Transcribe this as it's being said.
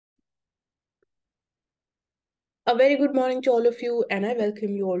A very good morning to all of you, and I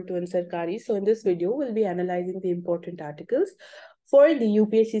welcome you all to Ansarkari. So in this video, we'll be analyzing the important articles for the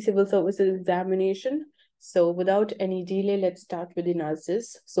UPSC Civil Services examination. So without any delay, let's start with the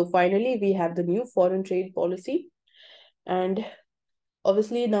analysis. So finally, we have the new foreign trade policy. And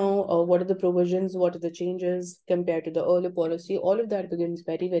obviously now, what are the provisions, what are the changes compared to the earlier policy? All of that becomes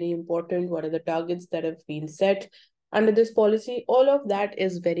very, very important. What are the targets that have been set under this policy? All of that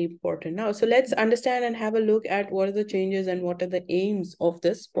is very important now. So let's understand and have a look at what are the changes and what are the aims of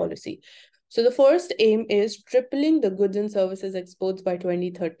this policy. So the first aim is tripling the goods and services exports by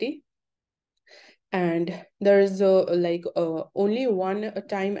 2030. And there is only one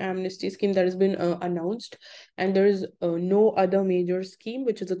time amnesty scheme that has been announced, and there is no other major scheme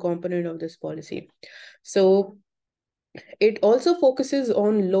which is a component of this policy. So it also focuses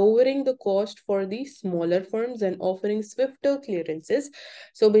on lowering the cost for the smaller firms and offering swifter clearances.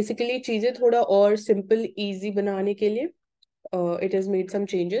 So basically चीजें थोड़ा और simple easy बनाने के लिए it has made some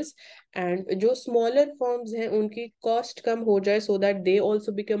changes, and जो smaller firms हैं उनकी cost कम हो जाए so that they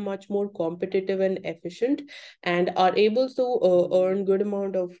also become much more competitive and efficient and are able to earn good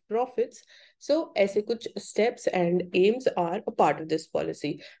amount of profits. So ऐसे कुछ steps and aims are a part of this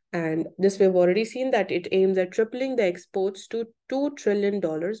policy, and this we've already seen that it aims at tripling the exports to $2 trillion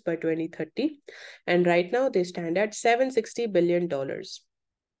by 2030, and right now they stand at $760 billion.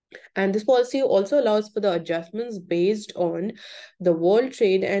 And this policy also allows for the adjustments based on the world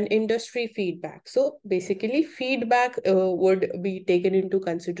trade and industry feedback. So basically, feedback would be taken into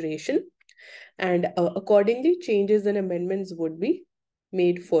consideration, and accordingly, changes and amendments would be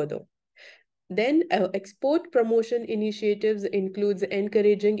made further. Then export promotion initiatives includes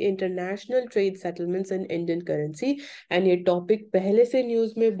encouraging international trade settlements in Indian currency, and ये topic पहले से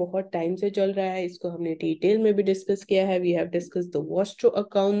news में बहुत time से चल रहा है, इसको हमने डिटेल में भी डिस्कस किया है. We have discuss the Vostro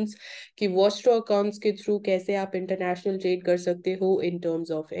accounts कि वॉस्ट्रो अकाउंट्स के थ्रू कैसे आप इंटरनेशनल ट्रेड कर सकते हो in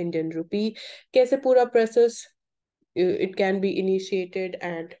terms of Indian rupee, कैसे पूरा process it can be initiated,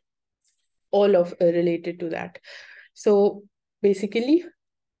 and all of related to that. So basically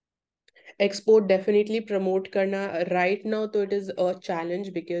export definitely promote karna right now, so it is a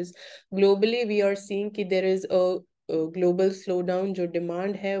challenge because globally we are seeing कि there is a global slowdown. जो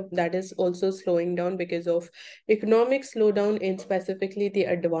demand है that is also slowing down because of economic slowdown in specifically the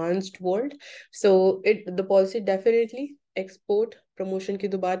advanced world. So the policy definitely export promotion की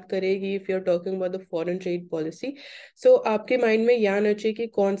तो बात करेगी if you're talking about the foreign trade policy. So आपके mind में यहाँ आना चाहिए कि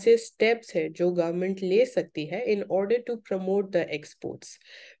कौन से steps है जो government ले सकती है in order to promote the exports.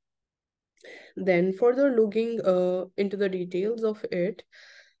 Then further looking into the details of it,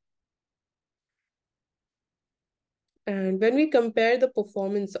 and when we compare the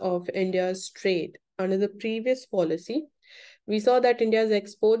performance of India's trade under the previous policy, we saw that India's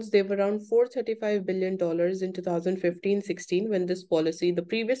exports, they were around $435 billion in 2015-16 when the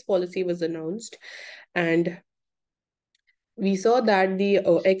previous policy was announced. And we saw that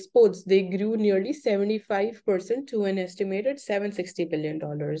the exports, they grew nearly 75% to an estimated $760 billion.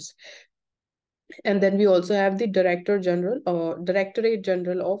 And then we also have the Directorate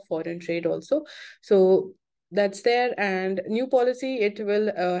General of Foreign Trade also. So that's there, and new policy, it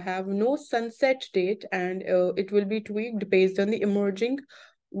will have no sunset date, and it will be tweaked based on the emerging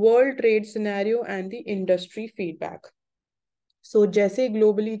world trade scenario and the industry feedback. So जैसे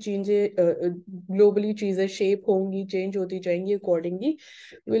globally चीजें shape होंगी, change होती जाएंगी, accordingly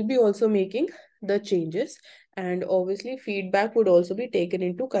we'll be also making the changes, and obviously feedback would also be taken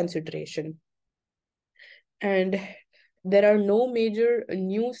into consideration. And there are no major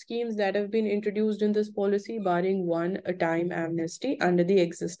new schemes that have been introduced in this policy, barring one-time amnesty under the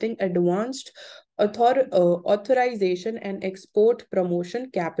existing advanced authorization and export promotion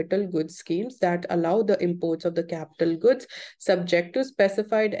capital goods schemes that allow the imports of the capital goods subject to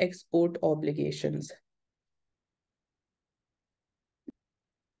specified export obligations.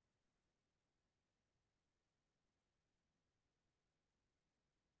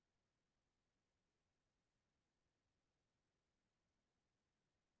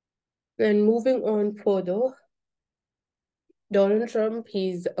 Then moving on further, Donald Trump,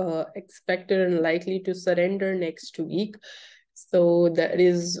 he's expected and likely to surrender next week. So that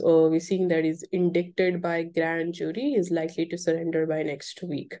is, we're seeing that he's indicted by grand jury, is likely to surrender by next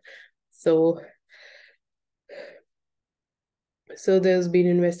week. So there's been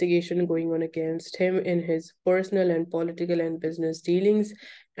investigation going on against him in his personal and political and business dealings,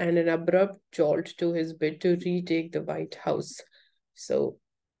 and an abrupt jolt to his bid to retake the White House. So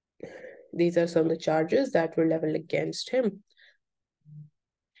these are some of the charges that were leveled against him.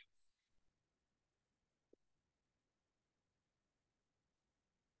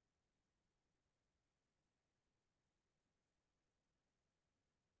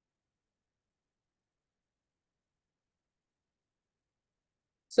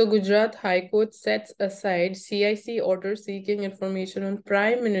 So Gujarat High Court sets aside CIC order seeking information on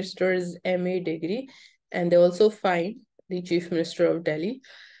Prime Minister's MA degree, and they also fine the Chief Minister of Delhi.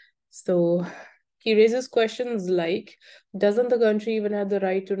 So he raises questions like, doesn't the country even have the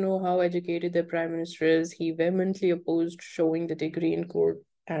right to know how educated the Prime Minister is? He vehemently opposed showing the degree in court,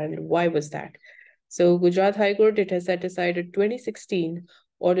 and why was that? So Gujarat High Court, it has set aside a 2016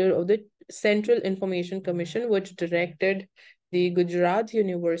 order of the Central Information Commission, which directed the Gujarat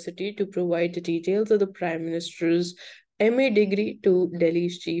University to provide the details of the Prime Minister's MA degree to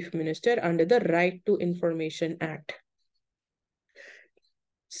Delhi's Chief Minister under the Right to Information Act.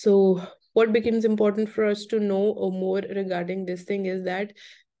 So, what becomes important for us to know more regarding this thing is that,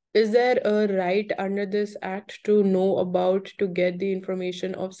 is there a right under this act to know about, to get the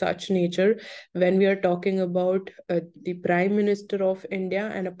information of such nature when we are talking about the Prime Minister of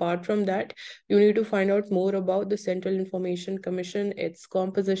India? And apart from that, you need to find out more about the Central Information Commission, its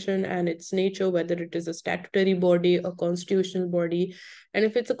composition and its nature, whether it is a statutory body, a constitutional body, and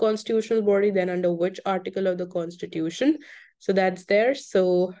if it's a constitutional body, then under which article of the Constitution. So that's there.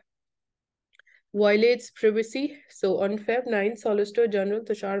 So violates privacy. So on Feb 9, Solicitor General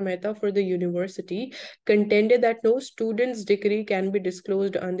Tushar Mehta for the university contended that no student's degree can be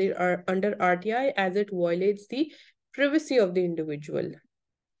disclosed under RTI as it violates the privacy of the individual.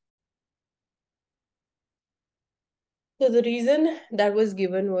 So the reason that was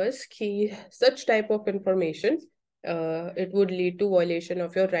given was such type of information, it would lead to violation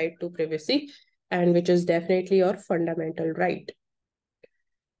of your right to privacy, and which is definitely your fundamental right.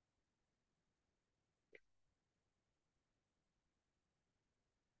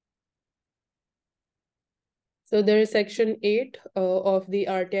 So there is Section 8 of the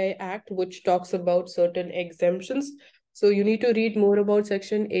RTI Act, which talks about certain exemptions. So you need to read more about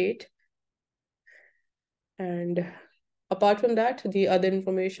Section 8. And apart from that, the other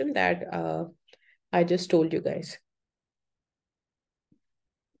information that I just told you guys.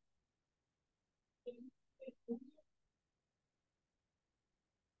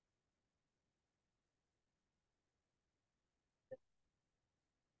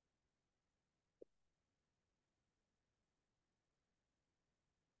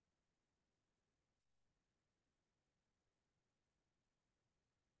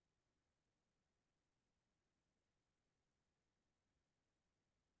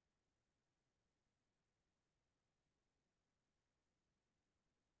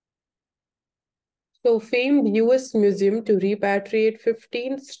 So famed US museum to repatriate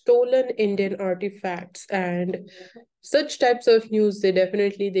 15 stolen Indian artifacts, and such types of news,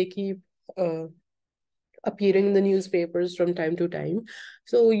 they keep appearing in the newspapers from time to time.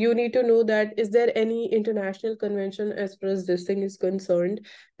 So you need to know that, is there any international convention as far as this thing is concerned,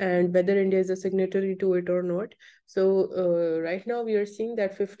 and whether India is a signatory to it or not. So right now we are seeing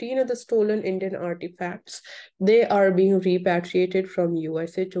that 15 of the stolen Indian artifacts, they are being repatriated from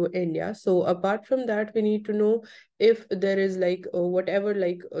USA to India. So apart from that, we need to know if there is like whatever,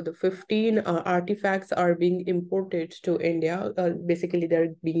 like the 15 artifacts are being imported to India, basically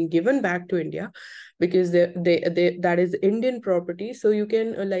they're being given back to India because they that is Indian property. So you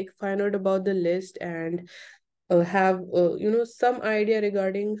can like find out about the list and have some idea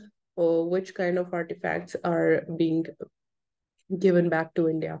regarding which kind of artifacts are being given back to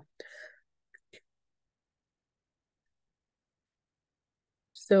India.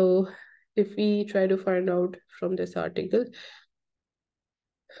 So if we try to find out from this article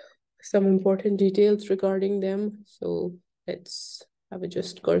some important details regarding them, so let's have a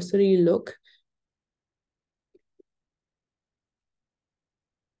just cursory look.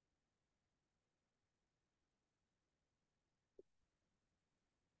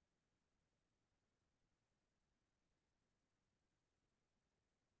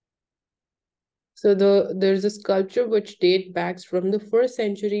 So there's a sculpture which dates back from the 1st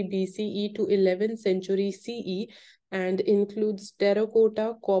century BCE to 11th century CE, and includes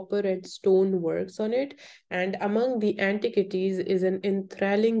terracotta, copper, and stone works on it. And among the antiquities is an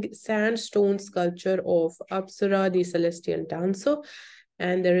enthralling sandstone sculpture of Apsara, the celestial dancer.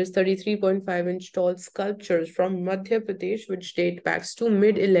 And there is 33.5-inch tall sculptures from Madhya Pradesh, which date back to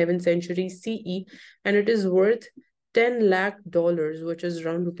mid 11th century CE, and it is worth $10 lakh, which is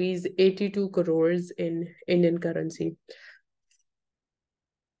around rupees 82 crores in Indian currency.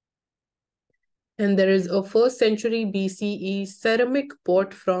 And there is a 1st century BCE ceramic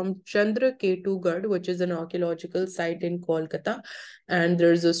pot from Chandraketugarh, which is an archaeological site in Kolkata. And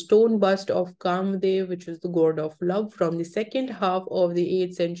there's a stone bust of Kamdev, which is the god of love, from the second half of the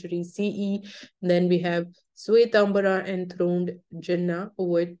 8th century CE. Then we have Swetambara enthroned Jinnah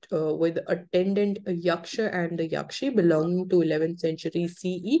with attendant Yaksha and the Yakshi belonging to 11th century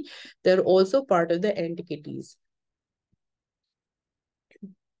CE. They're also part of the antiquities.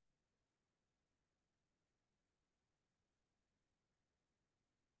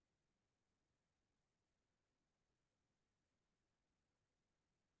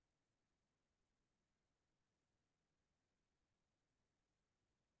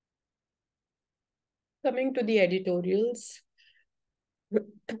 Coming to the editorials.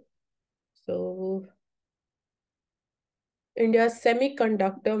 So, India's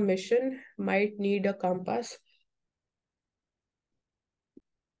semiconductor mission might need a compass.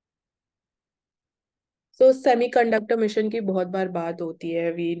 So, semiconductor mission की बहुत बार बात होती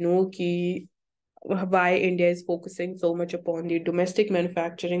है. We know कि why India is focusing so much upon the domestic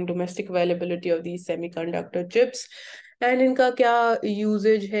manufacturing, domestic availability of these semiconductor chips, and इनका क्या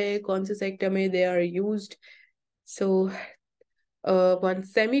usage है, कौन से sector में they are used. So, one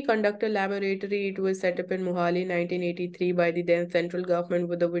semiconductor laboratory. It was set up in Mohali 1983 by the then central government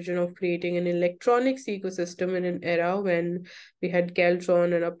with the vision of creating an electronics ecosystem in an era when we had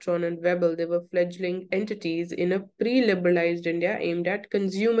Caltron and Uptron and Webbel. They were fledgling entities in a pre-liberalized India aimed at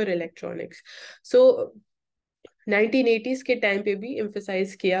consumer electronics. So 1980s के time पे भी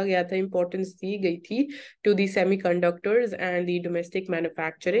emphasize किया गया था, importance दी गई थी to the semiconductors and the domestic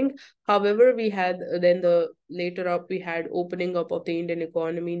manufacturing. However, we had then the later up we had opening up of the Indian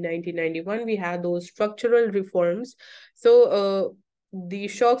economy in 1991. We had those structural reforms. So the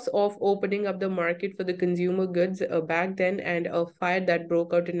shocks of opening up the market for the consumer goods back then, and a fire that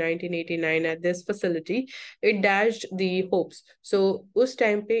broke out in 1989 at this facility, it dashed the hopes. So उस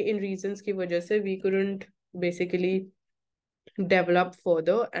time पे in reasons की वजह से we couldn't basically develop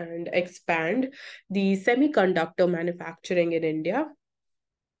further and expand the semiconductor manufacturing in India.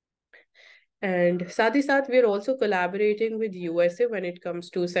 And साथ ही साथ we are also collaborating with USA when it comes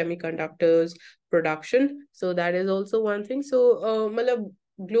to semiconductors production. So that is also one thing. So मतलब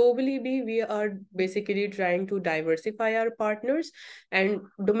globally we are basically trying to diversify our partners, and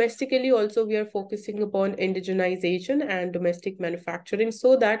domestically also we are focusing upon indigenization and domestic manufacturing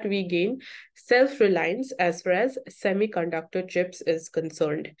so that we gain self-reliance as far as semiconductor chips is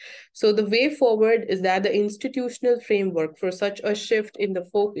concerned. So the way forward is that the institutional framework for such a shift in the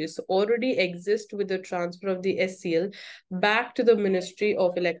focus already exists with the transfer of the SCL back to the Ministry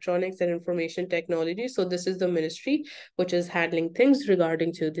of Electronics and Information Technology. So this is the ministry which is handling things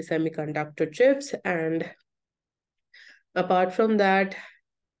regarding to the semiconductor chips. And apart from that,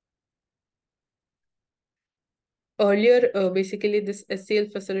 earlier basically this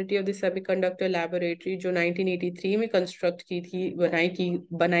SCL facility of the semiconductor laboratory जो 1983 में construct की थी,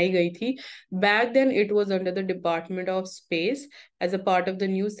 बनाई गई थी, back then it was under the Department of Space as a part of the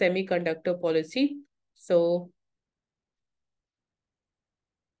new semiconductor policy. So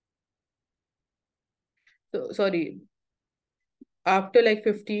sorry, after like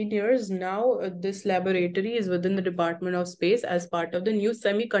 15 years now, this laboratory is within the Department of Space as part of the new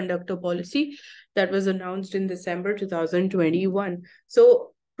semiconductor policy that was announced in December 2021.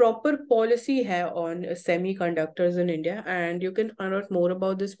 So proper policy hai on semiconductors in India, and you can find out more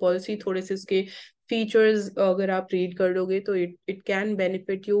about this policy. थोड़े से इसके features अगर आप read कर लोगे तो it can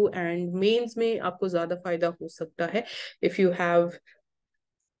benefit you, and mains में आपको ज़्यादा फायदा हो सकता है if you have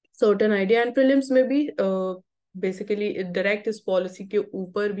certain idea, and prelims में भी basically direct इस policy के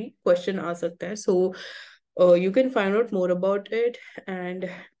ऊपर भी question आ सकता है. So you can find out more about it. And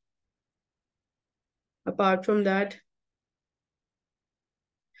apart from that,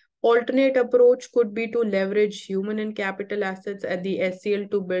 alternate approach could be to leverage human and capital assets at the SCL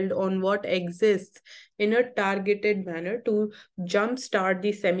to build on what exists in a targeted manner to jumpstart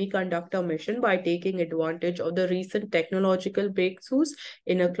the semiconductor mission by taking advantage of the recent technological breakthroughs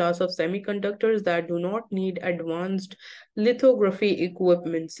in a class of semiconductors that do not need advanced lithography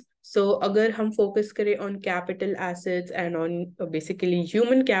equipments. So अगर हम focus करें on capital assets and on basically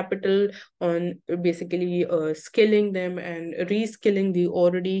human capital, on basically skilling them and reskilling the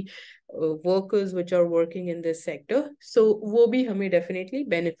already workers which are working in this sector, so वो भी हमें definitely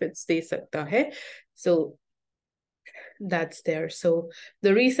benefits दे सकता है. So that's there. So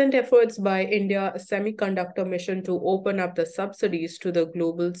the recent efforts by India semiconductor mission to open up the subsidies to the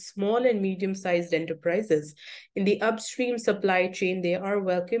global small and medium-sized enterprises in the upstream supply chain, they are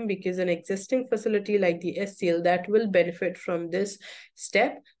welcome because an existing facility like the SCL that will benefit from this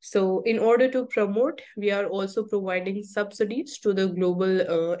step. So in order to promote, we are also providing subsidies to the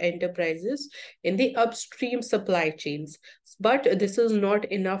global enterprises in the upstream supply chains. But this is not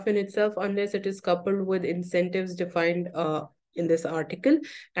enough in itself unless it is coupled with incentives defined in this article.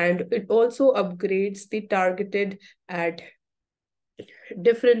 And it also upgrades the targeted at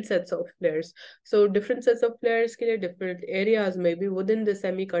different sets of players. So different sets of players के लिए different areas, maybe within the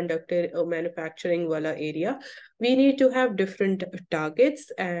semiconductor manufacturing wala area, we need to have different targets.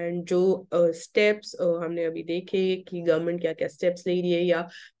 And जो steps हमने अभी देखे कि government क्या क्या steps ले रही है या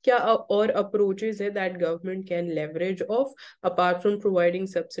क्या और approaches है that government can leverage of apart from providing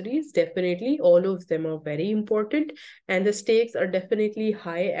subsidies. Definitely all of them are very important, and the stakes are definitely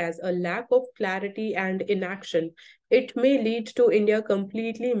high as a lack of clarity and inaction, it may lead to India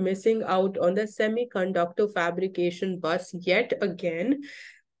completely missing out on the semiconductor fabrication bus yet again,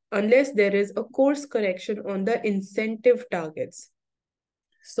 unless there is a course correction on the incentive targets.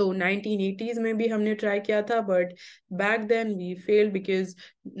 So 1980s में भी हमने try किया था, but back then we failed because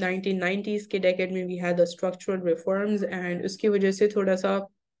 1990s के decade में we had the structural reforms and उसकी वजह से थोड़ा सा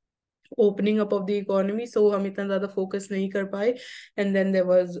opening up of the economy, so हम इतना ज़्यादा focus नहीं कर पाए. And then there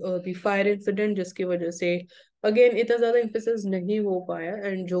was the fire incident जिसकी वजह से again इतना ज़्यादा emphasis नहीं हो पाया,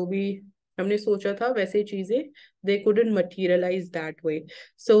 and जो भी हमने सोचा था वैसे चीज़ें they couldn't materialize that way.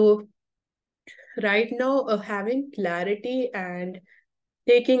 So right now having clarity and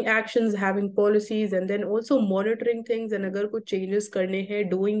taking actions, having policies, and then also monitoring things, and agar kuch changes karne hai,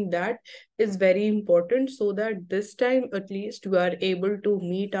 doing that is very important so that this time at least we are able to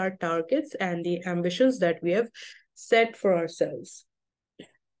meet our targets and the ambitions that we have set for ourselves.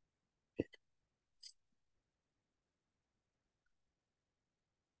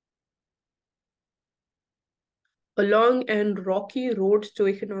 A long and rocky road to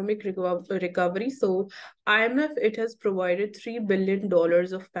economic recovery. So IMF, it has provided $3 billion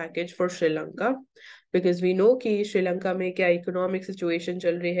of package for Sri Lanka, because we know कि Sri Lanka में क्या economic situation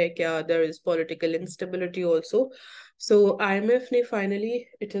चल रही है, क्या there is political instability also. So IMF ने finally,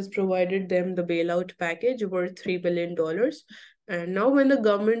 it has provided them the bailout package worth $3 billion. And now when the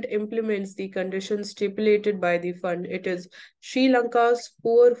government implements the conditions stipulated by the fund, it is Sri Lanka's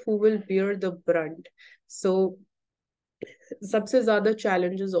poor who will bear the brunt. So सबसे ज्यादा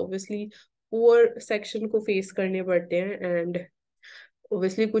challenges obviously poor section को face करने पड़ते हैं. And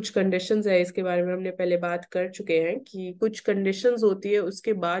obviously कुछ conditions है, इसके बारे में हमने पहले बात कर चुके हैं कि कुछ conditions होती है,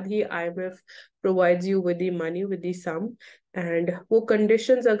 उसके बाद ही IMF provides you with the money, with the sum. And वो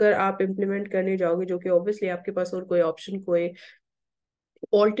conditions अगर आप implement करने जाओगे, जो कि obviously आपके पास और कोई option, कोई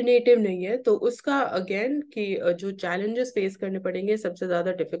ऑल्टरनेटिव नहीं है, तो उसका अगेन कि जो challenges face करने पड़ेंगे, सबसे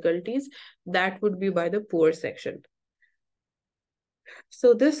ज्यादा difficulties, that would be by the poor section.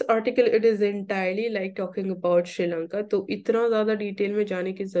 So this article, it is entirely like talking about Sri Lanka. तो इतना ज़्यादा डिटेल में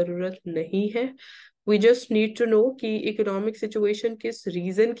जाने की ज़रूरत नहीं है. We just need to know कि इकोनॉमिक सिचुएशन किस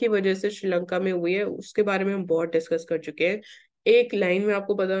रीजन की वजह से श्रीलंका में हुई है, उसके बारे में हम बहुत डिस्कस कर चुके हैं. एक लाइन में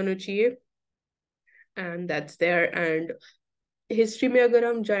आपको पता होना चाहिए, and that's there. And history में अगर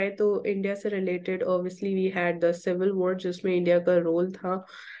हम जाए तो इंडिया से related obviously we had the civil war जिसमें इंडिया का रोल था,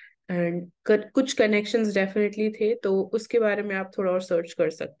 एंड कुछ कनेक्शंस डेफिनेटली थे, तो उसके बारे में आप थोड़ा और सर्च कर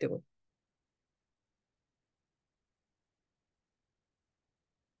सकते हो.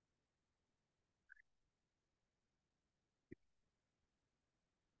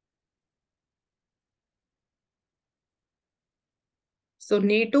 So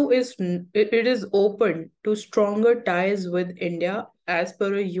NATO it is open to stronger ties with India as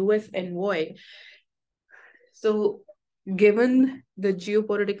per a US envoy. So given the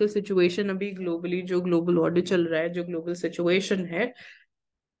geopolitical situation अभी globally, जो global order चल रहा है, जो global situation है,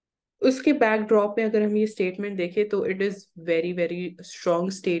 उसके बैकड्रॉप में अगर हम ये स्टेटमेंट देखें तो it is very very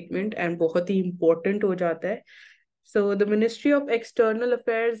strong statement and बहुत ही इंपॉर्टेंट हो जाता है. So the Ministry of External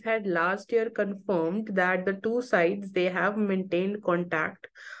Affairs had last year confirmed that the two sides, they have maintained contact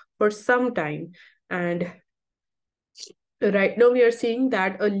for some time. And right now we are seeing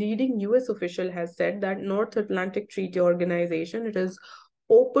that a leading US official has said that North Atlantic Treaty Organization, it is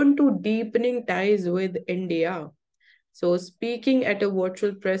open to deepening ties with India. So speaking at a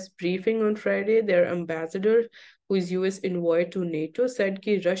virtual press briefing on Friday, their ambassador, who is US envoy to NATO, said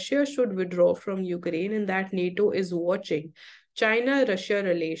that Russia should withdraw from Ukraine and that NATO is watching China-Russia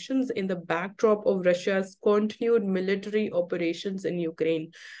relations in the backdrop of Russia's continued military operations in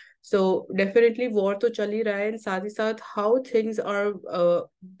Ukraine. So definitely war तो चल ही रहा है, and साथ ही साथ how things are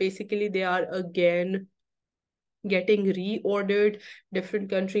basically they are again getting reordered. Different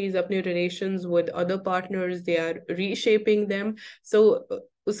countries अपने relations with other partners they are reshaping them. So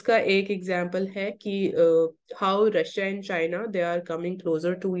उसका एक example है कि how Russia and China they are coming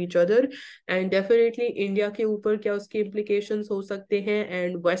closer to each other, and definitely India के ऊपर क्या उसके implications हो सकते हैं,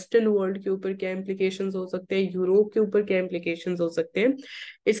 and Western world के ऊपर क्या implications हो सकते हैं, यूरोप के ऊपर क्या implications हो सकते हैं,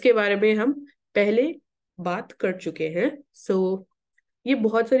 इसके बारे में हम पहले बात कर चुके हैं. So ये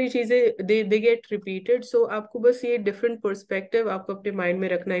बहुत सारी चीजें दे गेट रिपीटेड. सो आपको बस ये डिफरेंट पर्सपेक्टिव आपको अपने माइंड में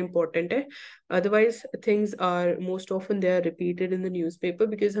रखना इंपॉर्टेंट है. Otherwise things are most often they are repeated in the newspaper,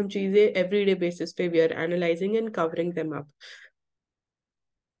 because हम चीजें एवरीडे बेसिस पे we are analysing and covering them up.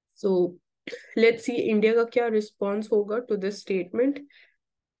 So let's see India का क्या रिस्पॉन्स होगा to this statement.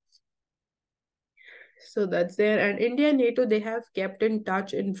 So that's there. And India and NATO, they have kept in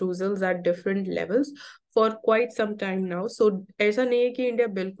touch in Brussels at different levels for quite some time now. So ऐसा नहीं है कि India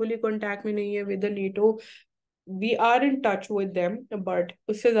बिल्कुल ही contact में नहीं है with the NATO. We are in touch with them, but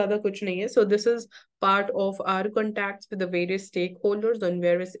उससे ज़्यादा कुछ नहीं है. So this is part of our contacts with the various stakeholders on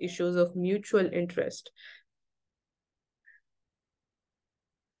various issues of mutual interest.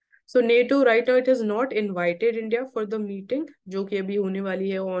 So NATO right now it has not invited India for the meeting, जो कि अभी होने वाली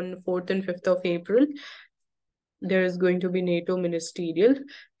है on 4th and 5th of April. There is going to be NATO ministerial,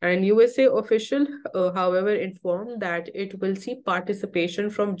 and USA official, however, informed that it will see participation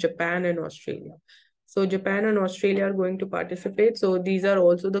from Japan and Australia. So Japan and Australia are going to participate. So these are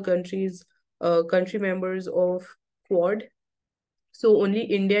also the countries, country members of Quad. So only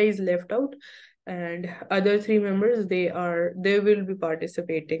India is left out, and other three members they will be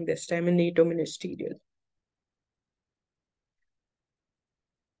participating this time in NATO ministerial.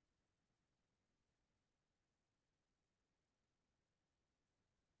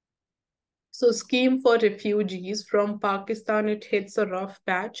 So scheme for refugees from Pakistan, it hits a rough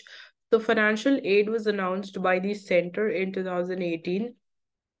patch. The financial aid was announced by the center in 2018,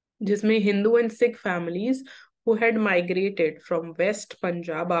 जिसमें Hindu and Sikh families who had migrated from West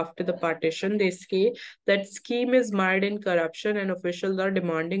Punjab after the partition, they say that scheme is mired in corruption and officials are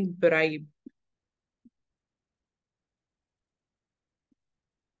demanding bribe.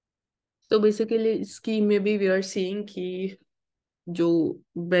 So basically, scheme maybe we are seeing कि जो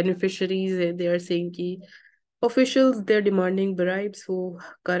beneficiaries है, they are saying कि officials they're demanding bribes, so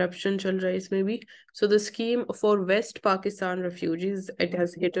corruption chal raha hai isme bhi. So the scheme for West Pakistan refugees, it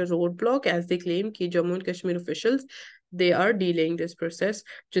has hit a roadblock as they claim ki Jammu and Kashmir officials they are delaying this process,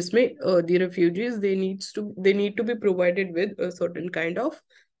 jisme the refugees they need to be provided with a certain kind of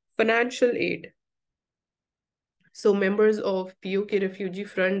financial aid. So members of POK Refugee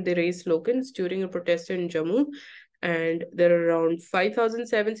Front, they raised slogans during a protest in Jammu, and there are around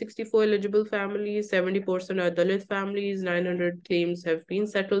 5,764 eligible families, 70% are Dalit families, 900 claims have been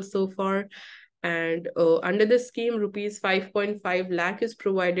settled so far. And under the scheme, rupees 5.5 lakh is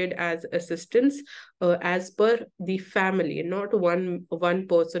provided as assistance as per the family, not one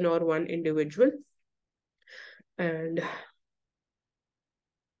person or one individual. And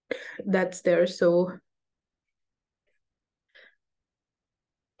that's there. So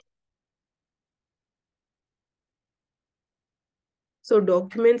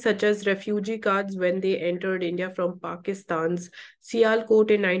documents such as refugee cards when they entered India from Pakistan's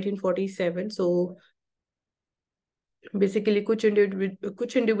Sialkot in 1947. So basically कुछ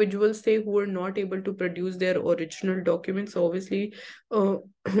individuals थे who were not able to produce their original documents. So obviously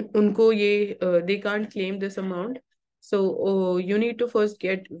उनको ये they can't claim this amount. So you need to first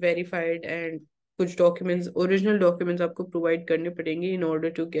get verified, and कुछ documents, original documents आपको provide करने पड़ेंगे in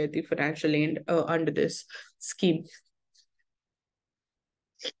order to get the financial aid under this scheme.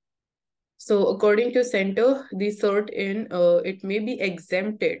 So according to Center, the cert in it may be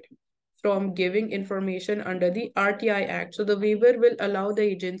exempted from giving information under the RTI Act. So the waiver will allow the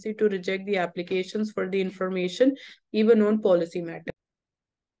agency to reject the applications for the information even on policy matters.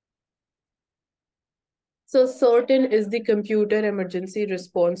 So CERTIN is the Computer Emergency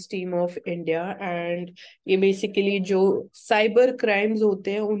Response Team of India, and ये basically जो cyber crimes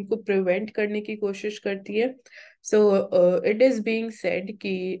होते हैं उनको prevent करने की कोशिश करती है. So it is being said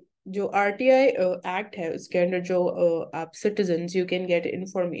कि जो RTI एक्ट है उसके अंडर जो आप citizens you can get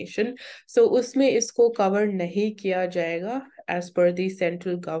information, सो उसमें इसको कवर नहीं किया जाएगा as per the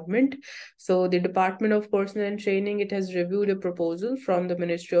central government. So the Department of Personnel and Training, it has reviewed a proposal from the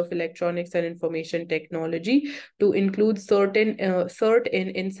Ministry of Electronics and Information Technology to include certain cert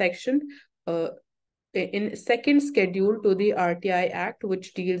in section in second schedule to the RTI Act,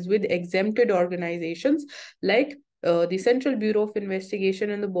 which deals with exempted organizations like the Central Bureau of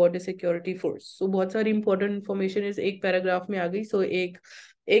Investigation and the Border Security Force. So बहुत सारी important information is एक paragraph में आ गई. So एक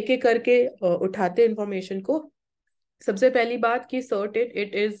करके उठाते information को. सबसे पहली बात कि CERT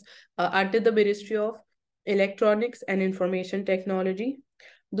it is under the Ministry of Electronics and Information Technology.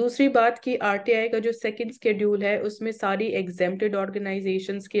 दूसरी बात कि आरटीआई का जो सेकंड शेड्यूल है उसमें सारी एग्जेम्प्टेड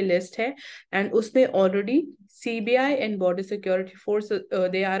ऑर्गेनाइजेशंस की लिस्ट है एंड उसमें already CBI and Border Security Force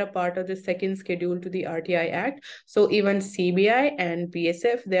they are a part of the second schedule to the RTI Act. So even CBI and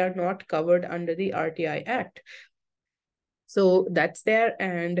BSF they are not covered under the RTI Act. So that's there.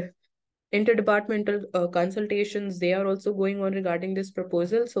 And interdepartmental consultations they are also going on regarding this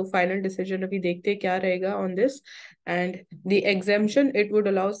proposal. So final decision abhi dekhte kya rahega on this. And the exemption it would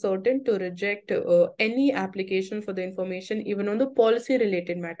allow certain to reject any application for the information even on the policy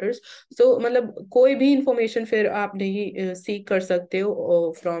related matters. So matlab koi bhi information fir aap nahi seek kar sakte ho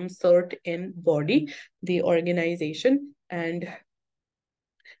from cert in body the organization. And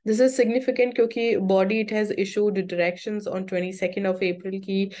this is significant क्योंकि body it has issued directions on 22nd of April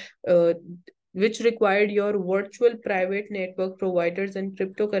की which required your virtual private network providers and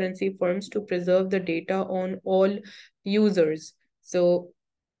cryptocurrency firms to preserve the data on all users. So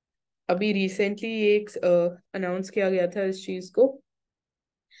अभी recently एक announce किया गया था इस चीज को.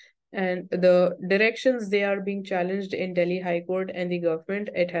 And the directions they are being challenged in Delhi High Court and the government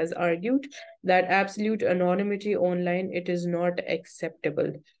it has argued that absolute anonymity online it is not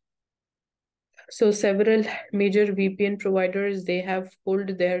acceptable. So several major VPN providers they have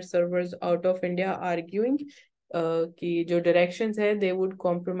pulled their servers out of India, arguing कि जो directions है they would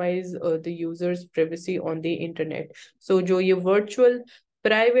compromise the users' privacy on the internet. So जो ये virtual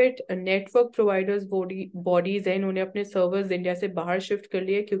private network providers bodies हैं इन्होंने अपने servers India से बाहर shift कर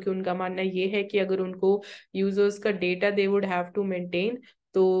लिए क्योंकि उनका मानना ये है कि अगर उनको users का data they would have to maintain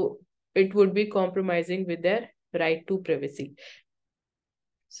तो it would be compromising with their right to privacy.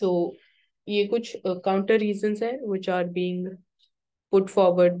 So ये कुछ counter reasons हैं which are being put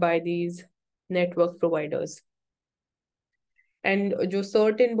forward by these network providers. And जो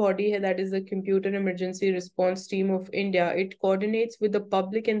certain body है that is the Computer Emergency Response Team of India, it coordinates with the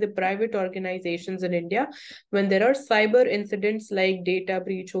public and the private organizations in India when there are cyber incidents like data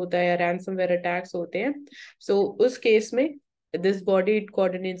breach होता है या ransomware attacks होते हैं. So उस case में this body it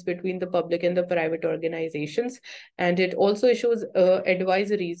coordinates between the public and the private organizations, and it also issues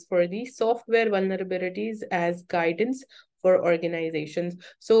advisories for the software vulnerabilities as guidance for organizations.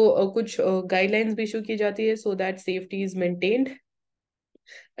 So कुछ guidelines भी issue की जाती है so that safety is maintained.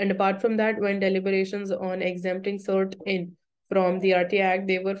 And apart from that, when deliberations on exempting cert in from the RTI Act,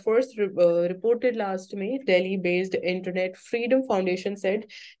 they were first reported last May. Delhi-based Internet Freedom Foundation said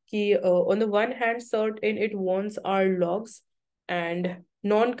that on the one hand, cert in it wants our logs and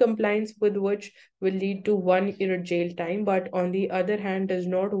non-compliance with which will lead to 1 year jail time, but on the other hand does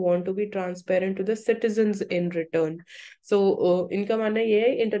not want to be transparent to the citizens in return. So इनका मानना ये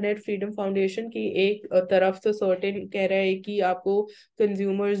है internet freedom foundation की एक तरफ तो certain कह रहा है कि आपको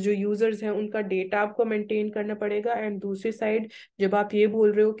कंज्यूमर्स जो यूजर्स हैं उनका डेटा आपको मेंटेन करना पड़ेगा, एंड दूसरी साइड जब आप ये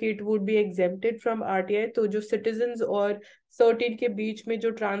बोल रहे हो कि it would be exempted from RTI तो जो सिटीजन्स और सर्टेन के बीच में जो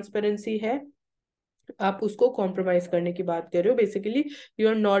ट्रांसपेरेंसी है आप उसको कॉम्प्रोमाइज करने की बात कर रहे हो. Basically you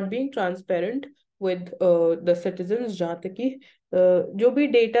are not being transparent with the citizens जहाँ तक कि जो भी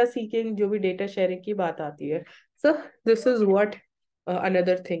डेटा सीकिंग जो भी डेटा शेयरिंग की बात आती है. So this is what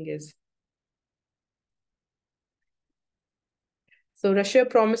another thing is. So Russia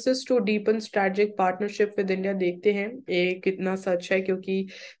promises to deepen strategic partnership with India. देखते हैं ये कितना सच है क्योंकि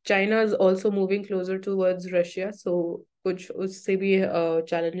China is also moving closer towards Russia. So कुछ उससे भी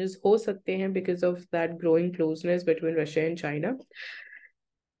challenges हो सकते हैं because of that growing closeness between Russia and China.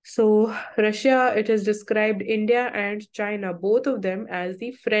 So Russia, it has described India and China, both of them, as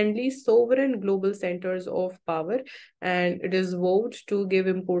the friendly, sovereign global centers of power, and it is vowed to give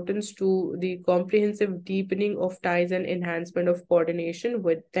importance to the comprehensive deepening of ties and enhancement of coordination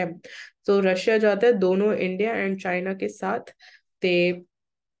with them. So Russia चाहता है दोनों India and China के साथ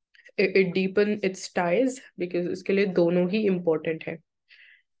it deepen its ties because इसके लिए दोनों ही important है.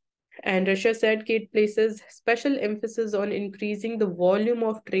 And Russia said that it places special emphasis on increasing the volume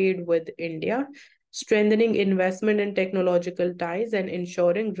of trade with India, strengthening investment and technological ties, and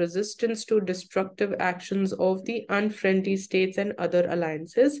ensuring resistance to destructive actions of the unfriendly states and other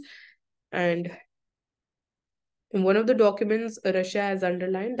alliances. And in one of the documents, Russia has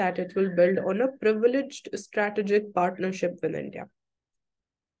underlined that it will build on a privileged strategic partnership with India.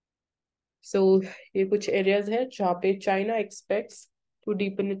 So, ये कुछ areas है जहाँ पे China expects to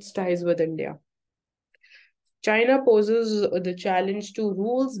deepen its ties with India. China poses the challenge to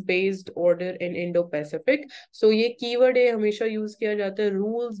rules-based order in Indo-Pacific. So ये keyword है हमेशा use किया जाता है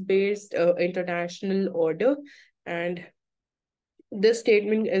rules-based international order, and this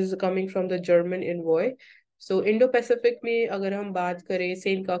statement is coming from the German envoy. So Indo-Pacific में अगर हम बात करें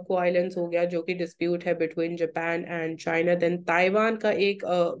सेनकाकू आइलैंड्स हो गया जो कि डिस्प्यूट है between Japan and China, then Taiwan का एक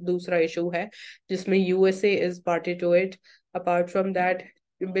दूसरा इशू है जिसमें USA is party to it. Apart from that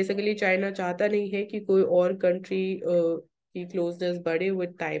basically China चाहता नहीं है कि कोई और कंट्री की क्लोजनेस बढ़े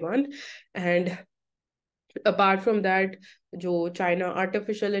with Taiwan. And apart from that जो चाइना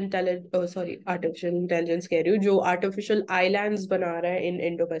आर्टिफिशियल इंटेलिजेंस कह रही हूँ, जो आर्टिफिशियल आइलैंड्स बना रहा है इन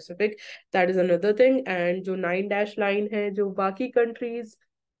Indo Pacific, that is another thing. And जो 9 डैश लाइन है जो बाकी कंट्रीज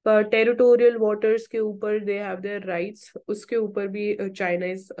पर टेरिटोरियल वाटर्स के ऊपर दे हैव देयर राइट्स, उसके ऊपर भी China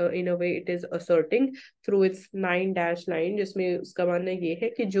is in a way it is asserting through it's 9 dash line, जिसमें उसका मानना ये है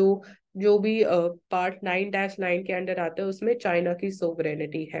कि जो भी पार्ट 9 डैश लाइन के अंडर आता है उसमें चाइना की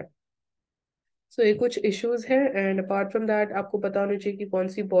सोवरेनिटी है. सो ये कुछ इश्यूज हैं. एंड अपार्ट फ्रॉम दैट आपको पता होना चाहिए कि कौन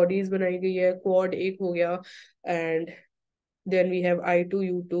सी बॉडीज बनाई गई है. क्वाड एक हो गया, and then we have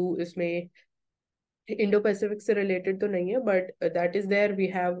I2U2. इसमें इंडो पैसिफिक से रिलेटेड तो नहीं है but that is there. We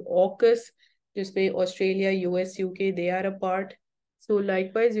have AUKUS जिसमें Australia, US, UK they are a part. So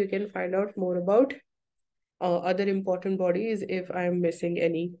likewise you can find out more about other important bodies if I am missing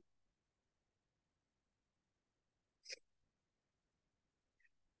any.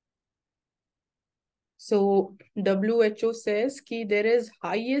 So WHO says कि there is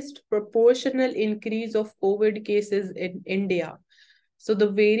highest proportional increase of COVID cases in India. So the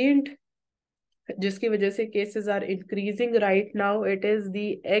variant जिसकी वजह से cases are increasing right now, it is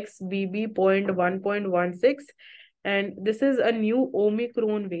the XBB.1.16, and this is a new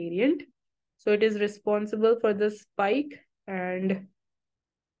Omicron variant. So it is responsible for the spike, and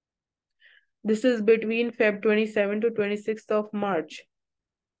this is between Feb 27 to 26th of March.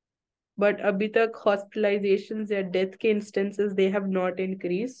 But अभी तक hospitalisations या death के instances they have not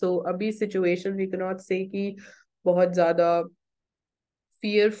increase. सो अभी situation we can not से कि बहुत ज्यादा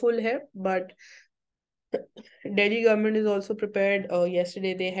fearful है, but Delhi government is also prepared.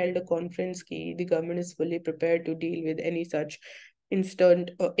 Yesterday they held a conference ki the government is fully prepared to deal with any such instant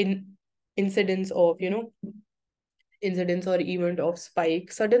incidents of incidents or event of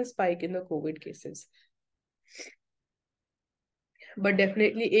sudden spike in the COVID cases. But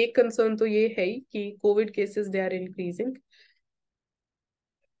definitely एक concern तो ये है कि COVID cases they are increasing.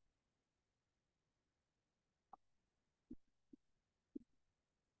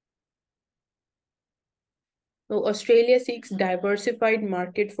 तो Australia seeks diversified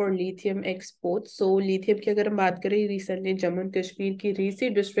market for lithium exports. So lithium की अगर हम बात करें, रिसेंटली जम्मू कश्मीर की रीसी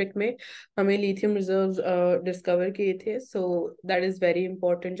डिस्ट्रिक्ट में हमें लिथियम रिजर्व्स डिस्कवर किए थे. So that is very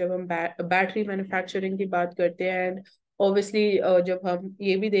important जब हम बैटरी मैन्युफैक्चरिंग की बात करते हैं. एंड ऑब्वियसली जब हम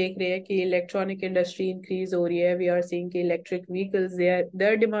ये भी देख रहे हैं कि इलेक्ट्रॉनिक इंडस्ट्री इंक्रीज हो रही है, वी आर सीइंग कि electric vehicles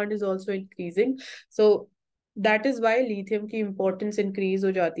their demand is also increasing. So that is why lithium की इम्पोर्टेंस इंक्रीज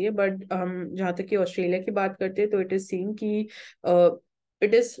हो जाती है. बट हम जहाँ तक कि ऑस्ट्रेलिया की बात करते हैं तो इट इज सीइंग कि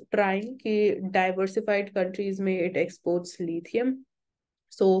इट इज ट्राइंग कि डाइवर्सिफाइड कंट्रीज में it exports lithium.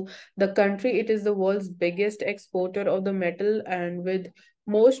 So the country, it is the world's biggest exporter of the metal, and with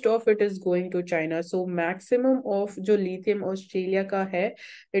most of it is going to China. So maximum of जो lithium Australia का है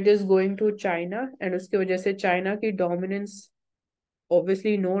it is going to China, and उसकी वजह से China की dominance,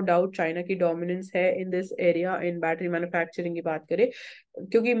 obviously no doubt China की dominance है in this area in battery manufacturing की बात करें,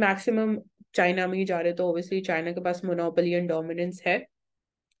 क्योंकि maximum चाइना में ही जा रहे, तो obviously चाइना के पास monopoly and dominance है.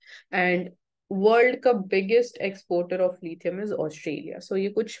 एंड वर्ल्ड का biggest exporter of lithium is Australia. सो ये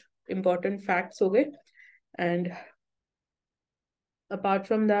कुछ इंपॉर्टेंट फैक्ट्स हो गए. एंड अपार्ट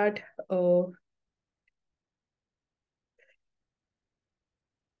फ्रॉम दैट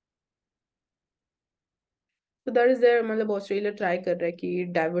तो दैट इज देयर, मतलब ऑस्ट्रेलिया ट्राई कर रहा है कि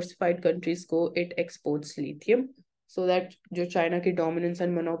डाइवर्सिफाइड कंट्रीज को it exports lithium so that जो चाइना की डोमिनेंस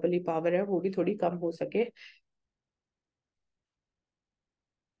एंड मोनोपोली पावर है वो भी थोड़ी कम हो सके.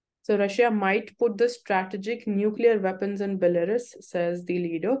 So Russia might put the strategic nuclear weapons in Belarus, says the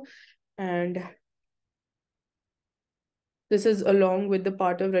leader. And this is along with the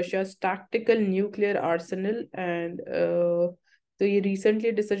part of Russia's tactical nuclear arsenal. And तो ये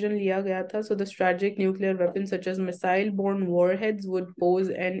recently decision लिया गया था. So the strategic nuclear weapons such as missile-borne warheads would pose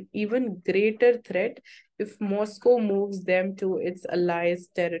an even greater threat if Moscow moves them to its allies'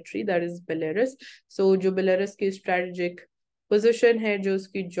 territory, that is Belarus. So जो Belarus की strategic position है, जो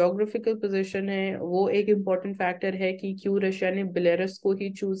उसकी geographical position है, वो एक important factor है कि क्यों रशिया ने बेलारूस को ही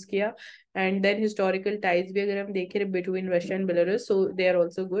चूज किया. एंड देन हिस्टोरिकल टाइज भी अगर हम देखें between Russia and Belarus, so they are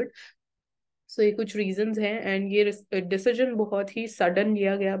also good. सो ये कुछ रीजंस हैं, एंड ये डिसीजन बहुत ही सडन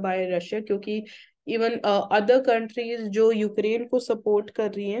लिया गया बाय रशिया, क्योंकि इवन अदर कंट्रीज जो यूक्रेन को सपोर्ट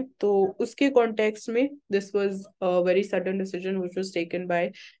कर रही हैं, तो उसके कॉन्टेक्स्ट में this was a very sudden decision which was taken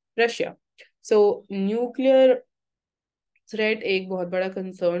by Russia. So nuclear threat एक बहुत बड़ा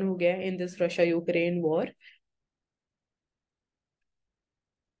कंसर्न हो गया in this Russia Ukraine war.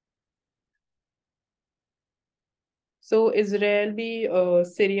 So Israel भी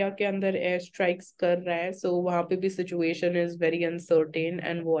सीरिया के अंदर एयर स्ट्राइक्स कर रहा है, सो वहां पे भी situation is very uncertain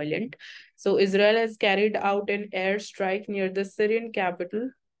and violent. So Israel has carried out an air strike near the Syrian capital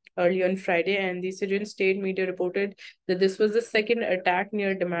early on Friday, and the Syrian state media reported that this was the second attack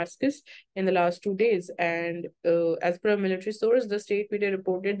near Damascus in the last 2 days. And as per a military source, the state media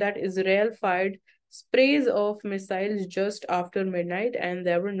reported that Israel fired sprays of missiles just after midnight, and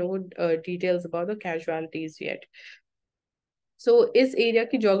there were no details about the casualties yet. सो इस area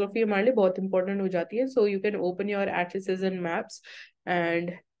की geography हमारे लिए बहुत important हो जाती है. So you can open your एटलासेस and maps and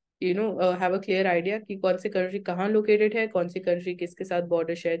have a clear idea कि कौन सी कंट्री कहाँ लोकेटेड है, कौन सी कंट्री किसके साथ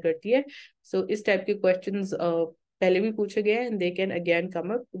बॉर्डर शेयर करती है. सो इस टाइप के क्वेश्चंस पहले भी पूछे गए हैं, they can again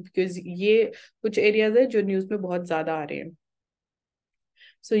come up, because ये कुछ एरियाज है जो न्यूज में बहुत ज्यादा आ रहे हैं.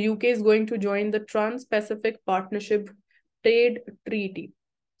 So UK is going to join the Trans-Pacific Partnership Trade Treaty.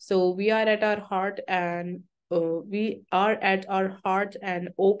 So we are at our heart and an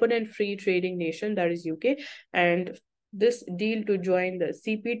open and free trading nation, that is UK, and this deal to join the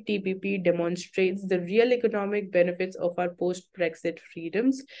CPTPP demonstrates the real economic benefits of our post-Brexit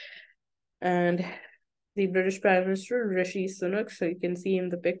freedoms. And the British Prime Minister Rishi Sunak, so you can see in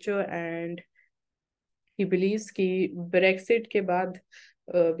the picture, and he believes कि Brexit के बाद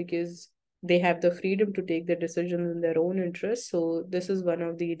because they have the freedom to take the decisions in their own interest. So this is one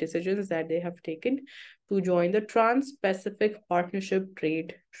of the decisions that they have taken to join the Trans-Pacific Partnership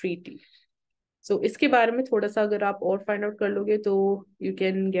Trade Treaty. So इसके बारे में थोड़ा सा अगर आप और find out कर लोगे तो you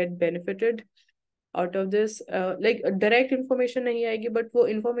can get benefited out of this. Like direct information नहीं आएगी, but वो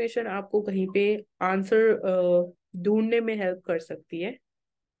information आपको कहीं पे answer ढूंढने में help कर सकती है.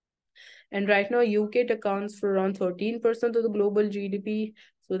 And right now, UK accounts for around 13% of the global GDP.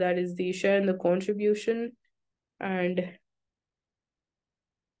 So that is the share and the contribution. And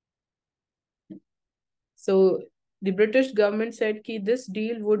so the British government said that this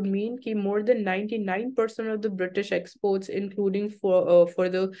deal would mean that more than 99% of the British exports, including for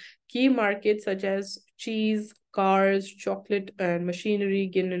the key markets such as cheese, cars, chocolate, and machinery,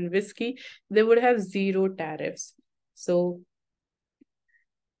 gin, and whiskey, they would have zero tariffs. So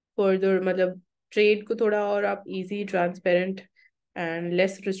further मतलब trade को थोड़ा और आप easy, transparent and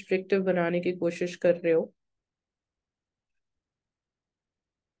less restrictive बनाने की कोशिश कर रहे हो.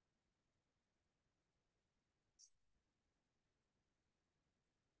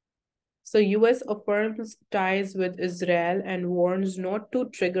 So US affirms ties with Israel and warns not to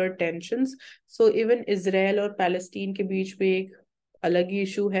trigger tensions. So even Israel और पैलेस्टीन के बीच में एक अलग ही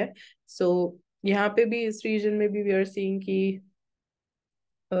इशू है. So यहाँ पे भी इस रीजन में भी we are seeing कि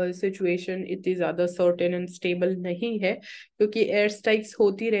सिचुएशन इतनी ज्यादा सर्टेन एंड स्टेबल नहीं है, क्योंकि एयर स्ट्राइक्स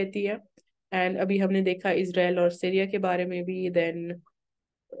होती रहती है. एंड अभी हमने देखा इसराइल और सीरिया के बारे में भी, देन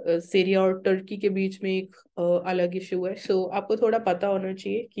सीरिया और तुर्की के बीच में एक अलग इशू है. सो आपको थोड़ा पता होना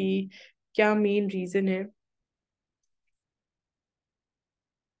चाहिए कि क्या मेन रीजन है.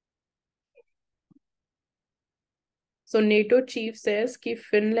 So NATO chief says कि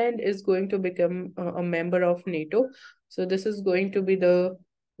Finland is going to become a member of NATO. So this is going to be the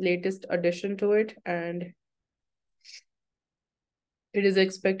latest addition to it, and it is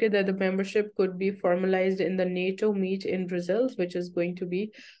expected that the membership could be formalized in the NATO meet in Brussels, which is going to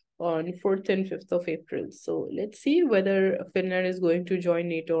be on 4th and 5th of April. So let's see whether Finland is going to join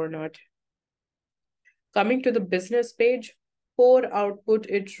NATO or not. Coming to the business page, core output,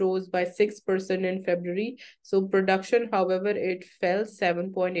 it rose by 6% in February. So production, however, it fell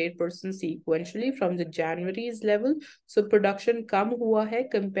 7.8% sequentially from the January's level. So production kam hua hai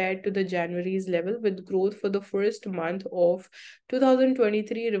compared to the January's level, with growth for the first month of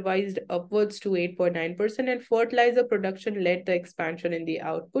 2023 revised upwards to 8.9%, and fertilizer production led the expansion in the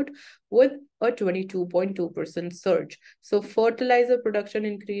output with a 22.2% surge. So fertilizer production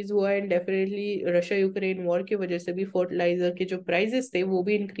increase हुआ, and definitely Russia Ukraine war की वजह से भी fertilizer के जो prices थे वो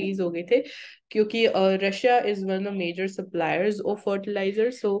भी increase हो गए थे, क्योंकि Russia is one of the major suppliers of fertilizer.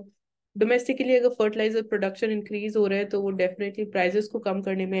 So domestically अगर fertilizer production increase हो रहा है तो वो definitely prices को कम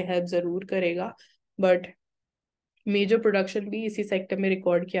करने में help जरूर करेगा. But मेजर प्रोडक्शन भी इसी सेक्टर में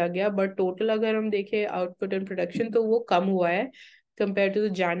रिकॉर्ड किया गया, बट टोटल अगर हम देखें आउटपुट एंड प्रोडक्शन तो वो कम हुआ है compare to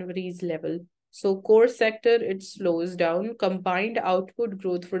the Januarius level. So core sector, it slows down. Combined output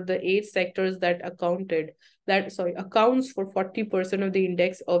growth for the 8 sectors that accounts for 40% of the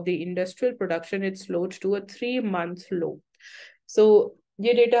index of the industrial production, it slowed to a 3-month low. So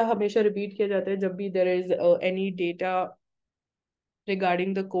ये data हमेशा repeat किया जाता है जब भी there is any data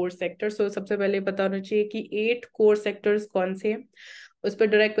regarding the core sector. So सबसे पहले पता होना चाहिए कि 8 core sectors कौन से हैं, उस पर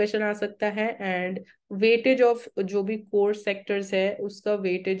डायरेक्ट क्वेश्चन आ सकता है. एंड वेटेज ऑफ जो भी कोर सेक्टर्स है उसका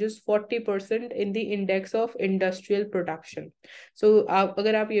weightage is 40% in the index of industrial production. सो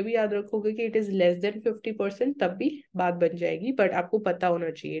अगर आप ये भी याद रखोगे कि इट इज लेस देन 50% तब भी बात बन जाएगी, बट आपको पता होना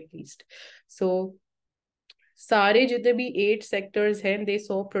चाहिए एटलीस्ट. सो सारे जितने भी 8 सेक्टर्स हैं they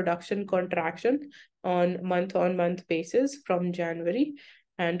saw production contraction on month basis from January.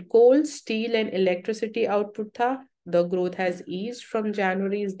 And coal, steel and electricity output था, the growth has eased from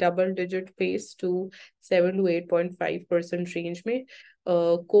January's double-digit pace to 7 to 8.5% range में.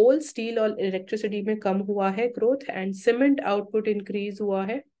 Coal, steel और electricity में कम हुआ है growth, and cement output increase हुआ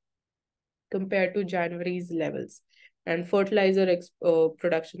है compared to January's levels. And fertilizer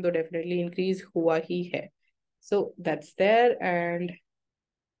production तो definitely increase हुआ ही है. So that's there. And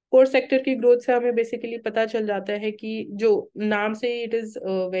core sector की ग्रोथ से हमें बेसिकली पता चल जाता है कि जो नाम से इट इज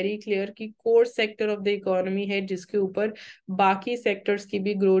वेरी क्लियर कि core sector of the economy है जिसके ऊपर बाकी सेक्टर्स की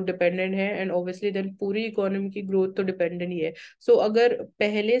भी ग्रोथ डिपेंडेंट है. एंड ऑब्वियसली देन पूरी इकोनॉमी की ग्रोथ तो डिपेंडेंट ही है. सो अगर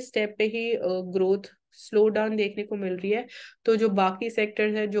पहले स्टेप पे ही ग्रोथ स्लो डाउन देखने को मिल रही है तो जो बाकी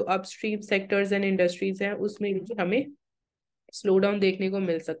सेक्टर्स है, जो अपस्ट्रीम सेक्टर्स एंड इंडस्ट्रीज हैं, उसमें हमें स्लो डाउन देखने को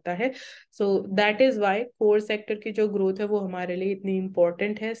मिल सकता है. So that is why core sector की जो ग्रोथ है वो हमारे लिए इतनी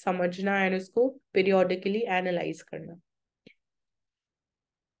इंपॉर्टेंट है समझना एंड उसको पीरियोडिकली एनालाइज करना.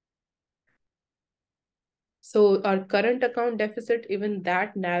 सो और current account deficit even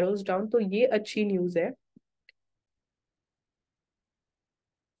that narrows down, तो ये अच्छी न्यूज है.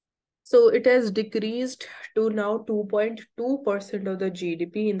 So it has decreased to now 2.2% of the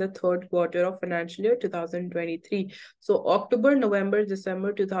GDP in the third quarter of financial year 2023. So October, November,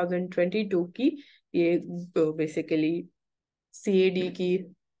 December 2022 की ये basically CAD की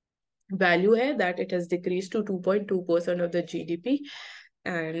value है that it has decreased to 2.2% of the GDP.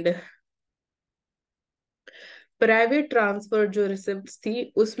 And private transfer जो receipts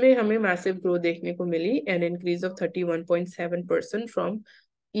थी उसमें हमें massive growth देखने को मिली, an increase of 31.7% from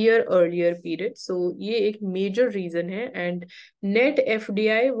year earlier period. सो ये एक मेजर रीजन है. एंड नेट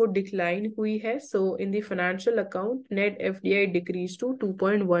एफडीआई वो डिक्लाइन हुई है. सो in the financial account net FDI decrease to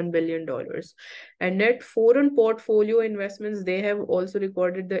 $2.1 billion. And net foreign portfolio investments they have also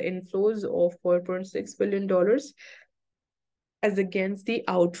recorded the inflows of $4.6 billion as against the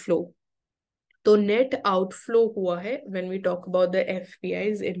outflow. तो net outflow हुआ है when we talk about the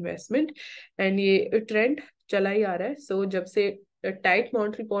एफपीआईज investment. And ये trend चला ही आ रहा है. सो जब से tight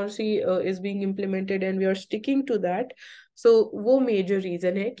monetary policy is being implemented and we are sticking to that, सो वो मेजर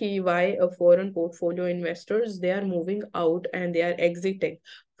रीजन है कि why foreign portfolio investors they are moving out and they are exiting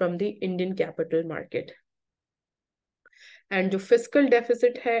from the Indian capital market. And the fiscal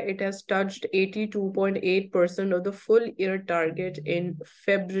deficit है, it has touched 82.8% of the full year target in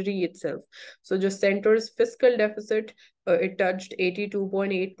February itself. So the center's fiscal deficit, it touched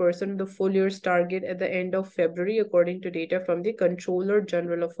 82.8% of the full year's target at the end of February, according to data from the Controller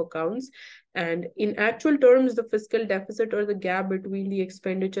General of Accounts. And in actual terms, the fiscal deficit or the gap between the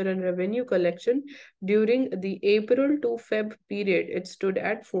expenditure and revenue collection during the April to Feb period, it stood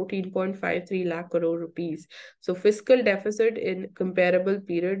at 14.53 lakh crore rupees. So fiscal deficit in comparable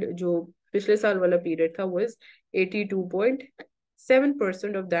period, जो पिछले साल वाला period था, was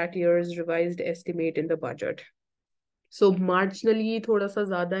 82.7% of that year's revised estimate in the budget. So marginally थोड़ा सा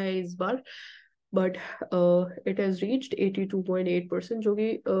ज़्यादा है इस बार, but it has reached 82.8%, जो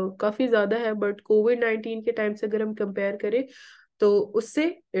कि काफी ज़्यादा है. but COVID-19 के टाइम से अगर हम compare करें तो उससे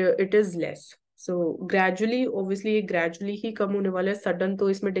it is less. So gradually, obviously ये gradually ही कम होने वाला है, sudden तो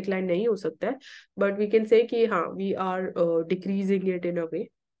इसमें decline नहीं हो सकता है, but we can say कि हाँ we are decreasing it in a way.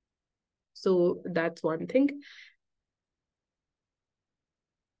 So that's one thing.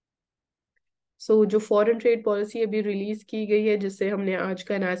 सो जो फॉरेन ट्रेड पॉलिसी अभी रिलीज की गई है जिससे हमने आज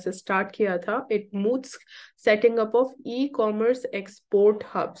का एनालिसिस स्टार्ट किया था, it moves setting up of e commerce export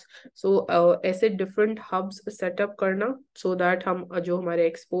hubs. सो ऐसे डिफरेंट हब्स सेटअप करना सो दैट हम जो हमारे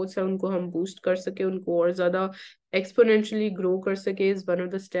एक्सपोर्ट्स हैं उनको हम बूस्ट कर सके, उनको और ज्यादा एक्सपोनेंशियली ग्रो कर सके, is one of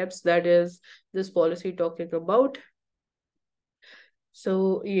the steps that is this policy talking about. सो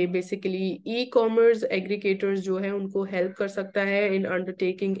ये बेसिकली ई कॉमर्स एग्रीगेटर्स जो है उनको हेल्प कर सकता है इन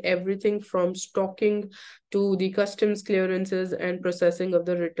undertaking everything from stocking to the customs clearances and processing of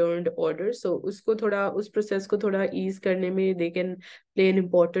the returned order. सो उसको थोड़ा उस प्रोसेस को थोड़ा ईज करने में they can play an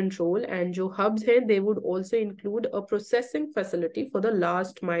important role. And जो हब्स हैं they would also include a processing facility for the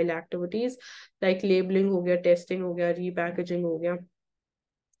last mile activities like labelling हो गया, टेस्टिंग हो गया, रीपैकेजिंग हो गया.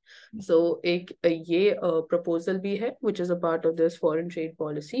 सो एक ये प्रपोजल भी है which is a part of this foreign trade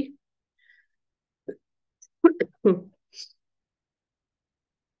policy.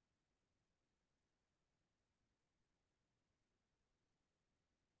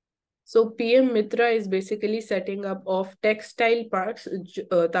 So PM Mitra is basically setting up of textile parks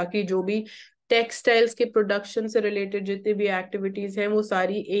ताकि जो भी टेक्सटाइल्स के प्रोडक्शन से रिलेटेड जितनी भी एक्टिविटीज हैं वो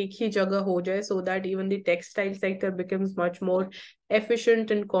सारी एक ही जगह हो जाए so that even the textile sector becomes much more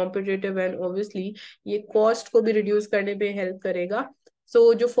efficient and competitive. And obviously ये कॉस्ट को भी रिड्यूस करने पे हेल्प करेगा.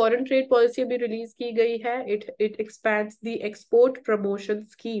 सो जो फॉरेन ट्रेड पॉलिसी अभी रिलीज की गई है it expands the export promotion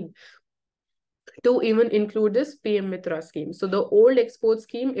scheme to even include this PM Mitra scheme. So the old export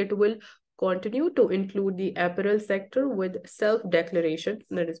scheme, it will continue to include the apparel sector with self-declaration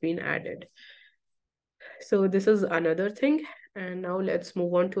that has been added. So this is another thing. And now let's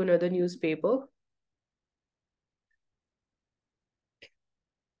move on to another newspaper.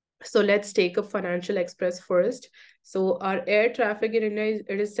 So let's take a Financial Express first. So our air traffic in India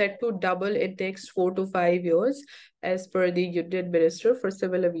it is set to double in next 4 to 5 years as per the Union Minister for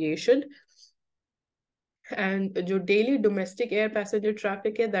Civil Aviation. And जो daily domestic air passenger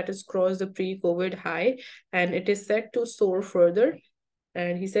traffic है that has crossed the pre-COVID high and it is set to soar further.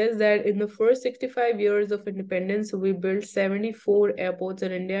 And he says that in the first 65 years of independence, we built 74 airports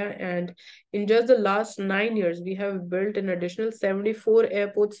in India. And in just the last 9 years, we have built an additional 74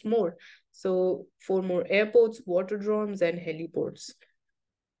 airports more. So 4 more airports, waterdromes and heliports.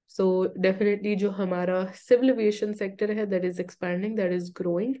 So definitely जो हमारा civil aviation sector है that is expanding, that is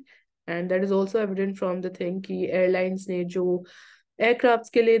growing. And that is also evident from the thing कि airlines ने जो aircrafts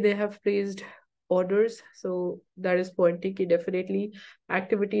के लिए they have placed orders. So that is pointing कि definitely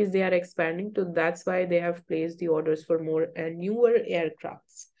activities they are expanding. So that's why they have placed the orders for more and newer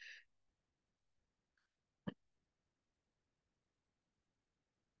aircrafts.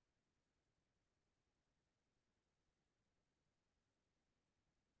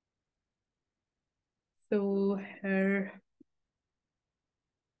 So here,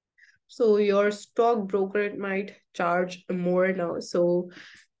 so your stockbroker it might charge more now. So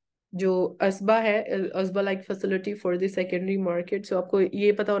जो असबा है असबा like facility for the secondary market. सो आपको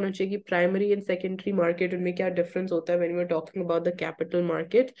ये पता होना चाहिए कि primary and secondary market उनमें क्या डिफरेंस होता है when we are talking about the capital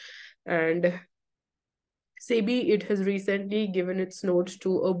market. And SEBI, it has recently given its notes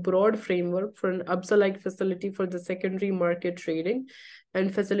to a broad framework for an UPSA-like facility for the secondary market trading.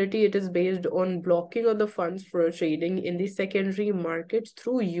 And facility, it is based on blocking of the funds for trading in the secondary markets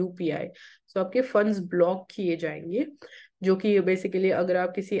through UPI. So आपके funds block किए जाएंगे जो कि basically अगर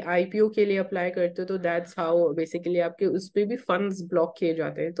आप किसी IPO के लिए अप्लाई करते हो तो दैट्स हाउ बेसिकली आपके उस पे भी फंड्स ब्लॉक किए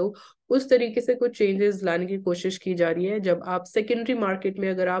जाते हैं. तो उस तरीके से कुछ चेंजेस लाने की कोशिश की जा रही है जब आप सेकेंडरी मार्केट में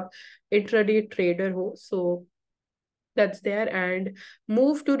अगर आप intraday trader ho. So that's there. And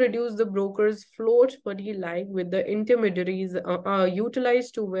move to reduce the brokers float money lying with the intermediaries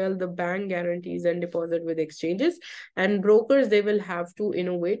utilized to well the bank guarantees and deposit with exchanges. And brokers, they will have to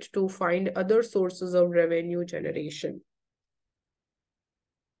innovate to find other sources of revenue generation.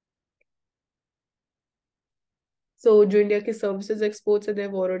 So India के services exports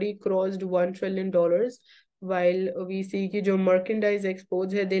they've already crossed $1 trillion, while we see कि जो merchandise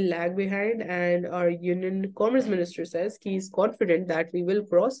exports है they lag behind. And our Union Commerce Minister says he is confident that we will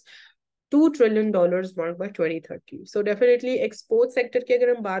cross $2 trillion mark by 2030. So definitely export sector की अगर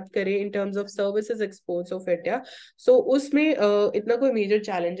हम बात करें in terms of services exports of India, so उसमें इतना कोई major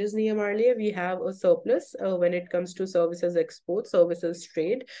challenges नहीं है हमारे लिए. We have a surplus when it comes to services export, services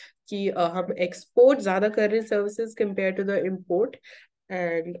trade कि हम export ज़्यादा कर रहे हैं services compared to the import.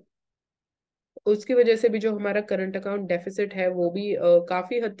 And उसकी वजह से भी जो हमारा करंट अकाउंट डेफिसिट है वो भी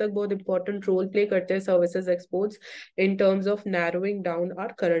काफी हद तक बहुत इंपॉर्टेंट रोल प्ले करते हैं services exports in terms of narrowing down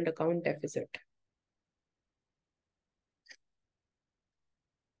our current account deficit.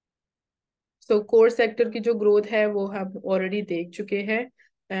 So core sector की जो ग्रोथ है वो हम ऑलरेडी देख चुके हैं.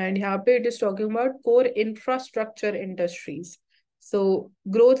 एंड यहाँ पे it is talking about core infrastructure industries. So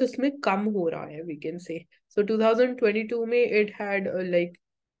growth उसमें कम हो रहा है वी कैन से. सो 2022 में it had like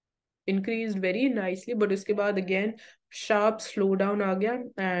increased very nicely, but उसके बाद again sharp slowdown आ गया.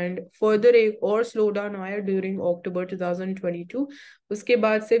 And further एक और slowdown आया during October 2022. उसके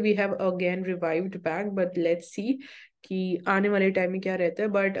बाद से we have again revived back, but let's see. कि आने वाले टाइम में क्या रहता है।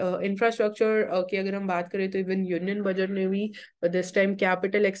 बट इंफ्रास्ट्रक्चर की अगर हम बात करें तो इवन यूनियन बजट में भी दिस टाइम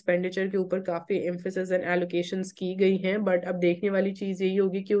कैपिटल एक्सपेंडिचर के ऊपर काफी एम्फेसिस एंड एलोकेशंस की गई हैं। बट अब देखने वाली चीज यही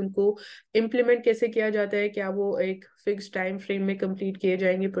होगी कि उनको इम्प्लीमेंट कैसे किया जाता है, क्या वो एक फिक्स टाइम फ्रेम में कंप्लीट किए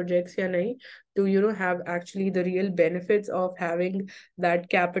जाएंगे प्रोजेक्ट्स या नहीं, to have actually the real benefits of having that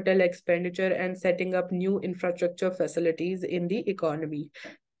capital expenditure and setting up new infrastructure facilities in the economy.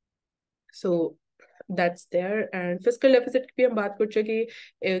 So that's there. And fiscal deficit की भी हम बात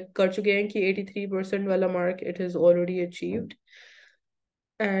कर चुके हैं कि 83% वाला mark it is already achieved.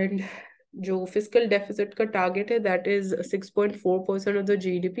 And जो fiscal deficit का target है that is 6.4% of the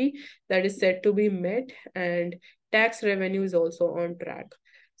GDP that is set to be met, and tax revenue is also on track.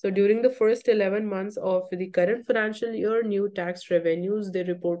 So during the first 11 months of the current financial year, new tax revenues, they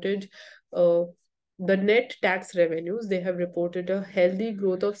reported the net tax revenues, they have reported a healthy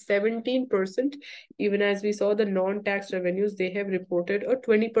growth of 17%. Even as we saw the non-tax revenues, they have reported a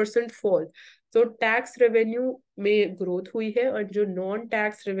 20% fall. तो tax revenue में growth हुई है और जो non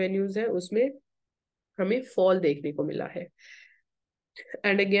tax revenues है उसमें हमें fall देखने को मिला है।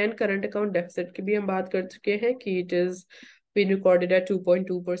 And again current account deficit की भी हम बात कर चुके हैं कि it is been recorded at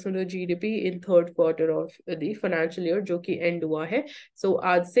 2.2% of GDP in third quarter of the financial year, जो कि end हुआ है। So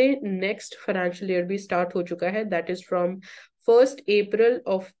आज से next financial year भी start हो चुका है, that is from 1st April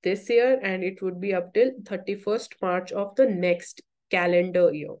of this year and it would be up till 31st March of the next calendar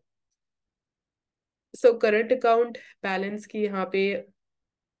year. So current account balance की यहाँ पे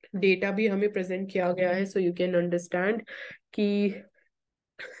डेटा भी हमें प्रेजेंट किया गया है, सो यू कैन अंडरस्टैंड कि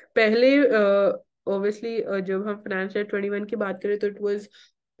पहले ऑब्वियसली जब हम फाइनेंशियल 21 की बात करें तो इट वाज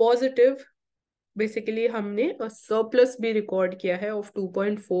पॉजिटिव। बेसिकली हमने सरप्लस भी रिकॉर्ड किया है ऑफ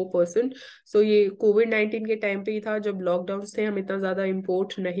 2.4%। सो ये कोविड-19 के टाइम पे ही था जब लॉकडाउन थे, हम इतना ज्यादा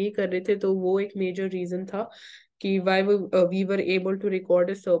इम्पोर्ट नहीं कर रहे थे, तो वो एक मेजर रीजन था कि why we were able to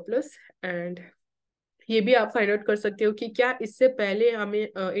record a surplus. And ये भी आप फाइंड आउट कर सकते हो कि क्या इससे पहले हमें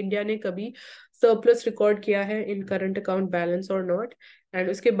इंडिया ने कभी सरप्लस रिकॉर्ड किया है इन करंट अकाउंट बैलेंस और नॉट। एंड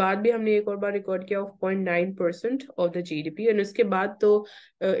उसके बाद भी हमने एक और बार रिकॉर्ड किया of 0.9% of the GDP, and उसके बाद तो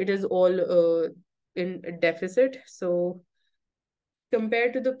it is all in deficit. So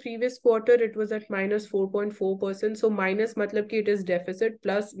compared to the previous quarter it was at minus 4.4%. So minus matlab ki it is deficit,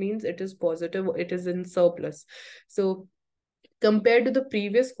 plus means it is positive, it is in surplus. So compared to the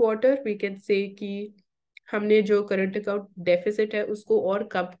previous quarter we can say कि हमने जो current account deficit है उसको और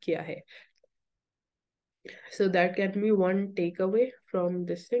कम किया है। So that can be one takeaway from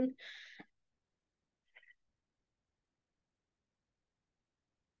this thing.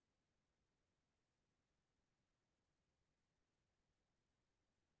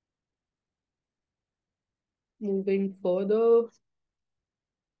 Moving further,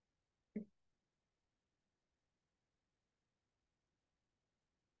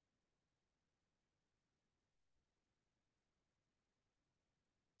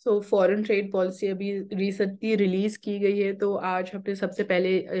 so foreign trade policy अभी recently release की गई है, तो आज हमने सबसे पहले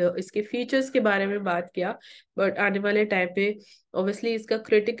इसके फीचर्स के बारे में बात किया। बट आने वाले टाइम पे ऑब्वियसली इसका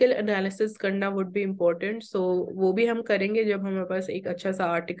क्रिटिकल एनालिसिस करना वुड बी इम्पोर्टेंट, सो वो भी हम करेंगे जब हमारे पास एक अच्छा सा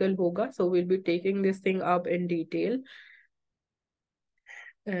आर्टिकल होगा। So will be taking this thing up in detail.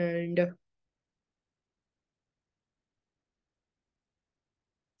 And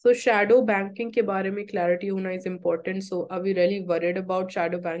so shadow banking के बारे में clarity होना is important. So are we really worried about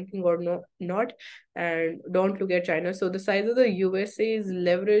shadow banking or not? Not, and don't look at China. So the size of the USA's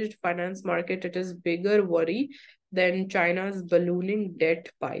leveraged finance market, it is bigger worry than China's ballooning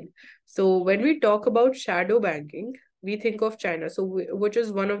debt pile. So when we talk about shadow banking, we think of China, so which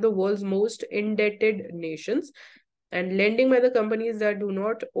is one of the world's most indebted nations, and lending by the companies that do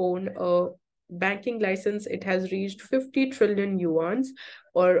not own a banking license, it has reached 50 trillion yuan,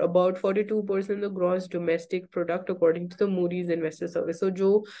 or about 42% of the gross domestic product, according to the Moody's Investor Service. So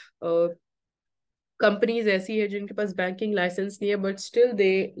जो companies ऐसी है जिनके पास banking licence नहीं है but still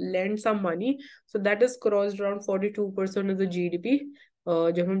they land some money, so that is crossed around 42% of the GDP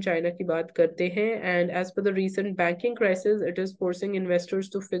जब हम China की बात करते हैं। And as per the recent banking crisis it is forcing investors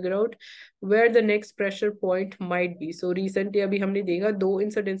to figure out where the next pressure point might be. So recently अभी हमने देखा दो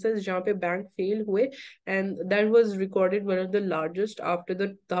इंसिडेंसेस जहाँ पे बैंक फेल हुए, and that was recorded one of the largest after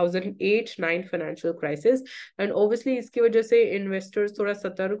the 2008-9 financial crisis. And obviously इसकी वजह से इन्वेस्टर्स थोड़ा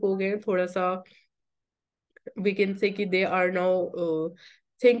सतर्क हो गए, थोड़ा सा we can say कि they are now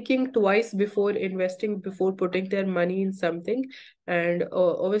thinking twice before investing, before putting their money in something. And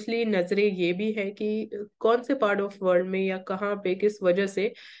obviously नजरे ये भी है कि कौन से part of world में या कहाँ पे किस वजह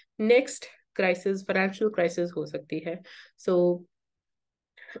से next crisis, financial crisis हो सकती है। So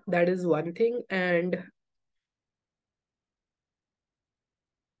that is one thing. And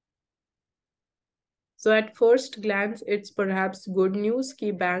So at first glance, it's perhaps good news key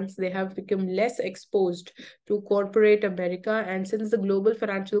banks they have become less exposed to corporate America, and since the global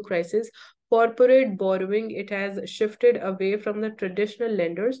financial crisis, corporate borrowing it has shifted away from the traditional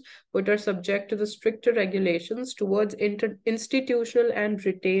lenders which are subject to the stricter regulations towards institutional and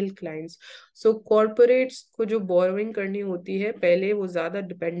retail clients. So corporates को जो borrowing करनी होती है पहले वो ज़्यादा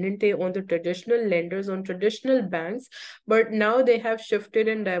dependent थे on the traditional lenders, on traditional banks, but now they have shifted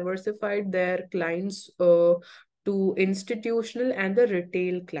and diversified their clients to institutional and the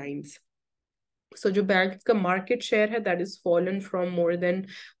retail clients. So जो banks का market share है that is fallen from more than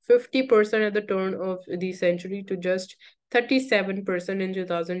 50% at the turn of the century to just 37% in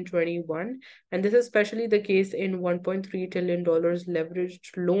 2021. And this is especially the case in $1.3 trillion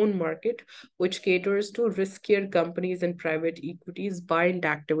leveraged loan market, which caters to riskier companies and private equities bind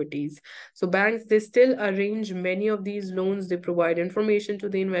activities. So banks, they still arrange many of these loans. They provide information to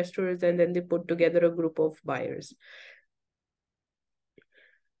the investors and then they put together a group of buyers.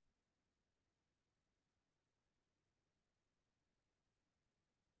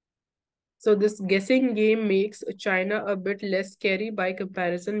 So this guessing game makes China a bit less scary by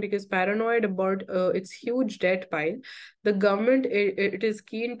comparison because paranoid about its huge debt pile, the government it is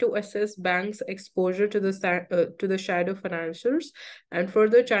keen to assess banks' exposure to the shadow financiers, and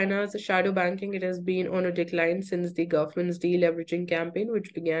further China's shadow banking it has been on a decline since the government's deleveraging campaign,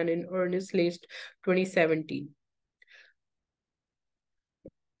 which began in earnest late 2017.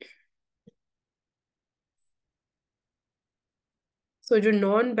 So जो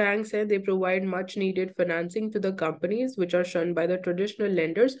non-banks है, they provide much needed financing to the companies which are shunned by the traditional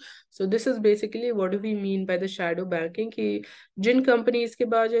lenders. So this is basically what do we mean by the shadow banking कि जिन companies के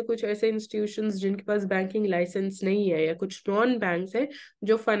पास या कुछ ऐसे institutions जिनके पास banking license नहीं है या कुछ non-banks है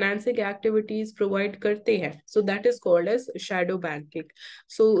जो financing activities provide करते हैं. So that is called as shadow banking.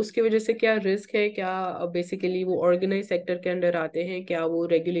 So उसकी वजह से क्या risk है, क्या basically वो organized sector के अंदर आते हैं, क्या वो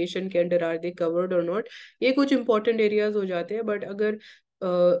regulation के अंदर are they covered or not, ये कुछ important areas हो जाते हैं. But अगर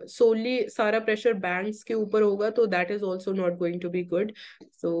सोली सारा प्रेशर बैंक्स के ऊपर होगा तो that is also not going to be good.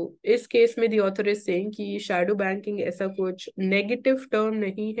 सो इस केस में द ऑथर इज सेइंग कि शैडो बैंकिंग ऐसा कुछ नेगेटिव टर्म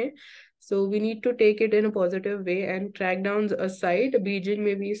नहीं है. So we need to take it in a positive way, and crackdowns aside, Beijing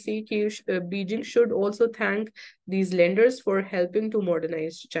may we see Beijing should also thank these lenders for helping to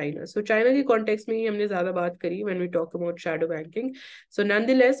modernize China. So China के context में ही हमने ज़्यादा बात करी when we talk about shadow banking. So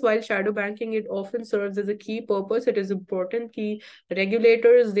nonetheless, while shadow banking it often serves as a key purpose, it is important कि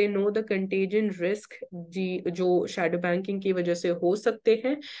regulators they know the contagion risk जो shadow banking की वजह से हो सकते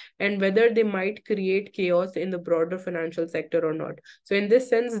हैं and whether they might create chaos in the broader financial sector or not. So in this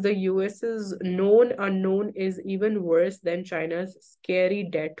sense, the US's known unknown is even worse than China's scary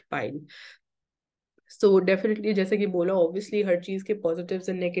debt pile. So definitely जैसे कि बोला obviously हर चीज के positives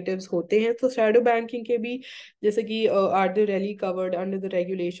and negatives होते हैं. तो shadow banking के भी जैसे कि are they really covered under the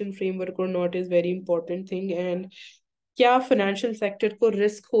regulation framework or not is very important thing. And क्या फाइनेंशियल सेक्टर को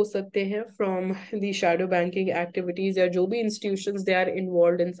रिस्क हो सकते हैं from the shadow banking activities या जो भी institutions they are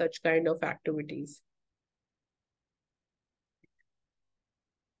involved in such kind of activities.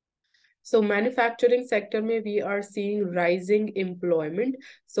 So manufacturing sector में we are seeing rising employment.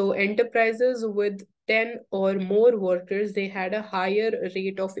 So enterprises with 10 or more workers, they had a higher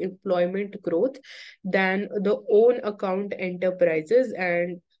rate of employment growth than the own account enterprises.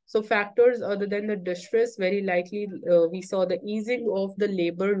 And so factors other than the distress, very likely we saw the easing of the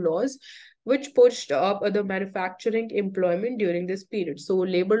labor laws, which pushed up the manufacturing employment during this period. So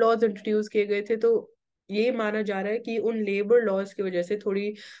labor laws introduce किए गए थे तो ये माना जा रहा है कि उन लेबर लॉज की वजह से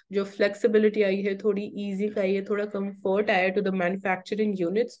थोड़ी जो फ्लेक्सिबिलिटी आई है, थोड़ी इजी आई है, थोड़ा कंफर्ट आया टू द मैन्युफैक्चरिंग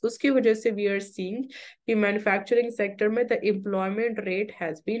यूनिट्स, उसकी वजह से वी आर सीइंग कि मैन्युफैक्चरिंग सेक्टर में the employment rate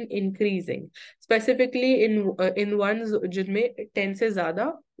has been increasing specifically in once जिनमें 10 से ज्यादा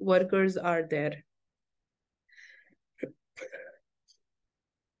वर्कर्स आर देयर.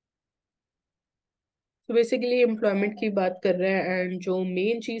 तो बेसिकली एम्प्लॉयमेंट की बात कर रहे हैं एंड जो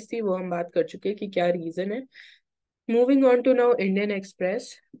मेन चीज थी वो हम बात कर चुके हैं कि क्या रीजन है. Moving on to now Indian express.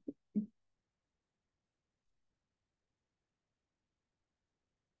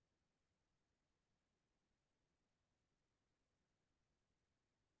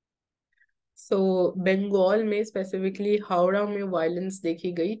 सो बंगाल में स्पेसिफिकली हावड़ा में वायलेंस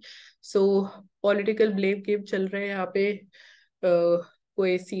देखी गई. सो पॉलिटिकल ब्लेम गेम चल रहे हैं यहाँ पे.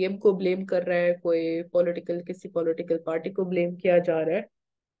 कोई सीएम को ब्लेम कर रहा है, कोई पॉलिटिकल किसी पॉलिटिकल पार्टी को ब्लेम किया जा रहा है.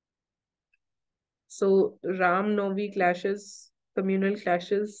 सो रामनवमी क्लैशेस, कम्युनल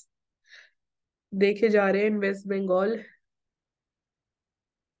क्लैशेस देखे जा रहे हैं इन वेस्ट बंगाल.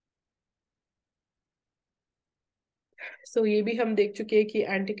 So ये भी हम देख चुके हैं कि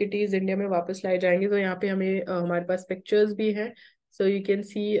एंटिकिटीज इंडिया में वापस लाए जाएंगे. तो यहाँ पे हमें हमारे पास पिक्चर्स भी हैं. So you can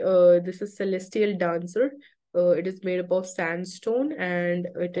see this is celestial dancer. It is made up of sandstone and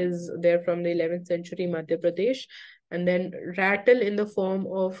it is there from the 11th century Madhya Pradesh. And then rattle in the form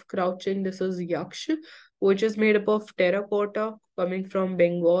of crouching. This is yaksh, which is made up of terracotta coming from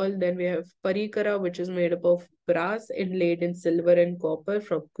Bengal. Then we have parikara, which is made up of brass inlaid in silver and copper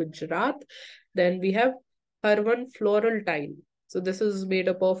from Gujarat. Then we have Harvan floral tile. So this is made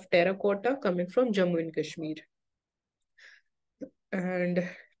up of terracotta coming from Jammu and Kashmir. And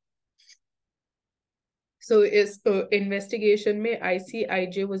so is investigation में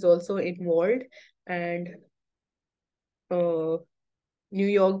ICIJ was also involved. And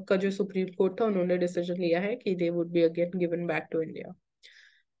New York का जो supreme court था उन्होंने decision लिया है कि they would be again given back to India.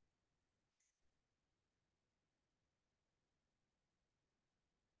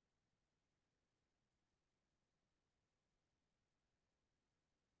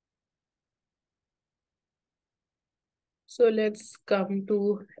 So let's come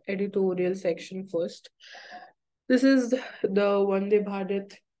to editorial section first. This is the Vande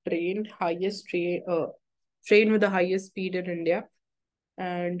Bharat train, train with the highest speed in India.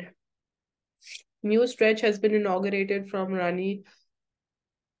 And new stretch has been inaugurated from Rani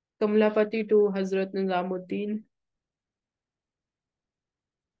Kamlapati to Hazrat Nizamuddin.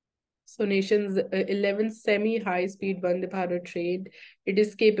 So nation's 11th semi-high-speed Vande Bharat train. It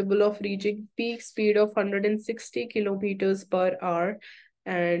is capable of reaching peak speed of 160 kilometers per hour.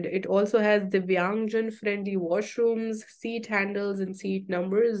 And it also has Divyangjan-friendly washrooms, seat handles, and seat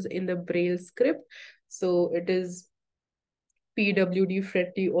numbers in the Braille script. So it is PWD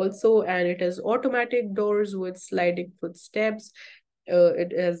friendly also, and it has automatic doors with sliding footsteps.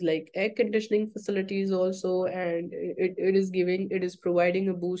 It has like air conditioning facilities also, and it is providing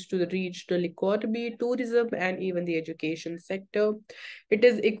a boost to the regional economy, tourism, and even the education sector. It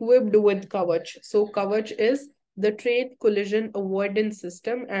is equipped with Kavach. So Kavach is the train collision avoidance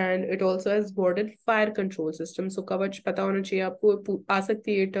system, and it also has modern fire control system. So Kavach पता होना चाहिए आपको, आ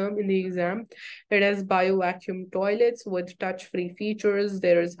सकती है term in the exam. It has bio vacuum toilets with touch free features.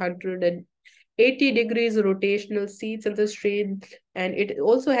 There is 180 degrees rotational seats in this train, and it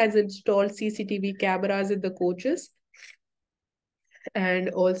also has installed CCTV cameras in the coaches, and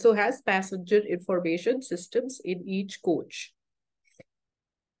also has passenger information systems in each coach.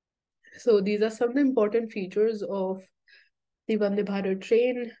 So these are some of the important features of the Vande Bharat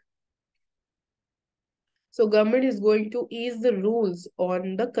train. So government is going to ease the rules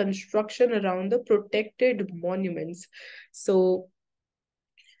on the construction around the protected monuments. So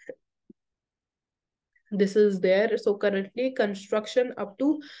this is there. So currently construction up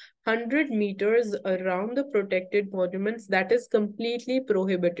to 100 meters around the protected monuments, that is completely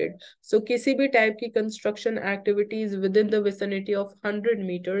prohibited. So किसी भी type की construction activities within the vicinity of 100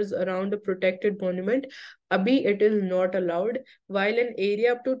 meters around a protected monument, abhi it is not allowed, while an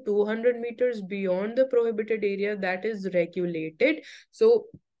area up to 200 meters beyond the prohibited area, that is regulated. So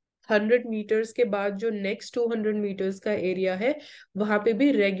 100 metres के बाद जो next 200 metres का area है वहां पे भी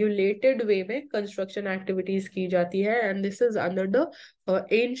regulated वे में construction activities की जाती है. And this is under the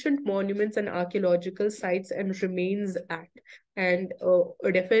ancient monuments and archaeological sites and remains act. And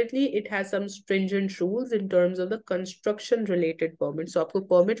definitely it has some stringent rules in terms of the construction related permit. So आपको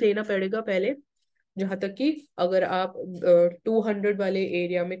permit लेना पड़ेगा पहले, जहां तक कि अगर आप 200 वाले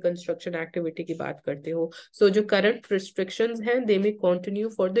एरिया में कंस्ट्रक्शन एक्टिविटी की बात करते हो. सो जो करंट रिस्ट्रिक्शंस हैं दे may continue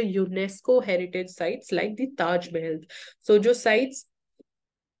for the UNESCO heritage sites like the Taj Mahal. सो जो sites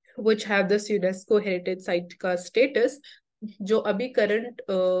which have this UNESCO heritage site का status, जो अभी करंट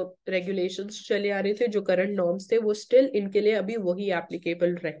रेगुलेशंस चले आ रहे थे, जो करंट नॉर्म्स थे, वो स्टिल इनके लिए अभी वही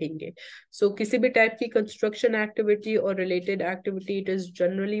एप्लीकेबल रहेंगे. सो किसी भी टाइप की कंस्ट्रक्शन एक्टिविटी और related activity it is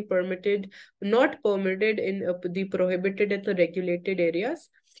generally permitted, not permitted in the prohibited in the regulated areas.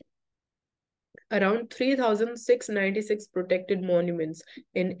 Around 3,696 protected monuments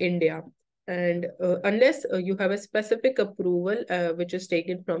in India. And unless you have a specific approval which is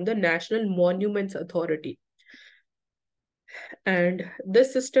taken from the National Monuments Authority. And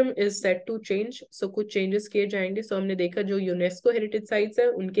this system is set to change. So कुछ changes किए जाएंगे. So हमने देखा जो UNESCO heritage sites है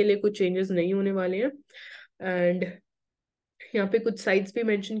उनके लिए कुछ changes नहीं होने वाले हैं. And यहाँ पे कुछ साइट्स भी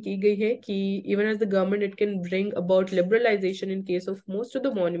मेंशन की गई है कि even as the government it can bring about liberalisation in case of most of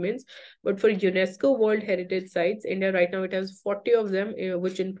the monuments, but for UNESCO world heritage sites India right now it has 40 of them,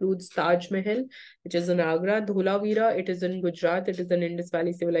 which includes Taj Mahal, which is in Agra, Dholavira, it is in Gujarat, it is an Indus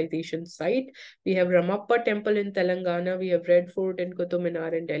Valley civilization site. We have Ramappa temple in Telangana, we have Red Fort and Qutub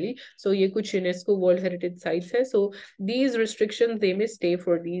Minar in Delhi. So ये कुछ UNESCO world heritage sites है. So these restrictions they may stay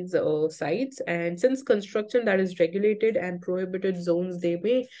for these sites, and since construction that is regulated and prohibited zones, they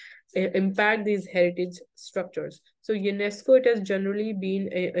may impact these heritage structures. So UNESCO it has generally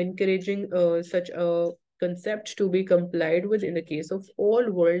been encouraging such a concept to be complied with in the case of all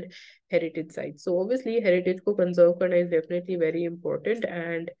world heritage sites. So obviously heritage ko conserve karna is definitely very important,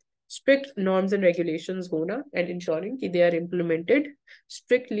 and strict norms and regulations hona and ensuring कि they are implemented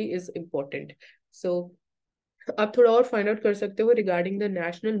strictly is important. So आप थोड़ा और find out कर सकते हो regarding the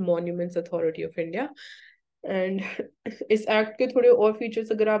national monuments authority of India, and इस act के थोड़े और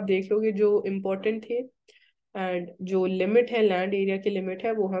फीचर्स अगर आप देख लोगे जो इम्पोर्टेंट थे, एंड जो लिमिट है लैंड एरिया की लिमिट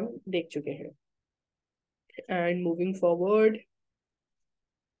है वो हम देख चुके हैं. एंड मूविंग फॉरवर्ड,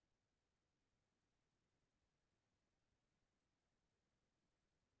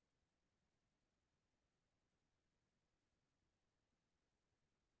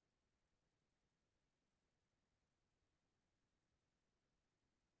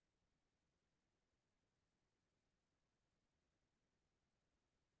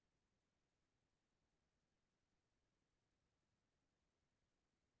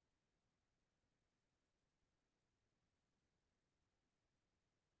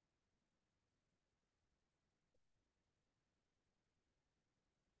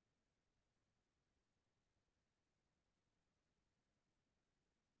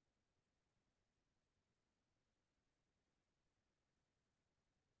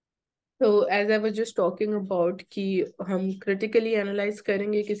 तो as I was just talking about कि हम क्रिटिकली एनालाइज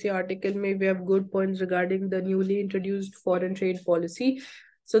करेंगे किसी आर्टिकल में, we have good points regarding the newly introduced foreign trade policy.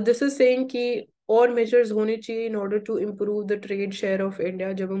 So this is saying कि और मेजर्स होने चाहिए in order to improve the trade share of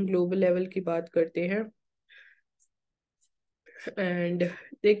India जब हम ग्लोबल लेवल की बात करते हैं. एंड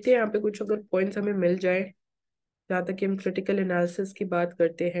देखते हैं यहाँ पे कुछ अगर पॉइंट्स हमें मिल जाए जहाँ तक कि हम क्रिटिकल एनालिसिस की बात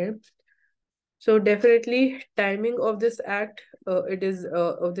करते हैं. So definitely timing of this act, it is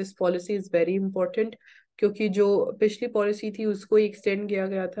of this policy is very important, क्योंकि जो पिछली पॉलिसी थी उसको एक्सटेंड किया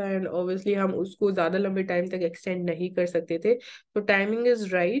गया था, एंड ऑब्वियसली हम उसको ज्यादा लंबे टाइम तक एक्सटेंड नहीं कर सकते थे. तो timing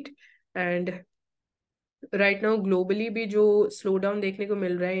is right, and right now globally भी जो स्लो डाउन देखने को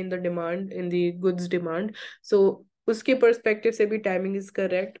मिल रहा है in the demand, in the goods demand, सो उसके पर्सपेक्टिव से भी टाइमिंग इज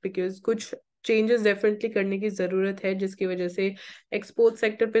करेक्ट, बिकॉज कुछ चेंजेस डेफिनेटली करने की जरूरत है जिसकी वजह से एक्सपोर्ट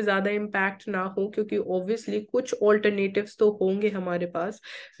सेक्टर पे ज्यादा इम्पैक्ट ना हो, क्योंकि ऑब्वियसली कुछ ऑल्टरनेटिव्स तो होंगे हमारे पास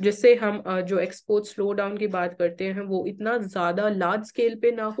जिससे हम जो एक्सपोर्ट स्लो डाउन की बात करते हैं वो इतना ज्यादा लार्ज स्केल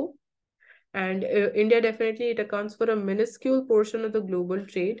पे ना हो. And India definitely it accounts for a minuscule portion of the global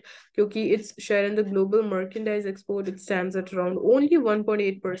trade, क्योंकि its share in the global merchandise export it stands at around only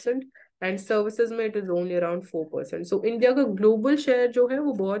 1.8%, and services में it is only around 4%. So India का global share जो है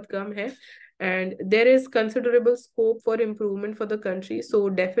वो बहुत कम है, and there is considerable scope for improvement for the country. So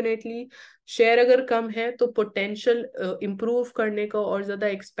definitely share अगर कम है तो पोटेंशियल इम्प्रूव करने का और ज्यादा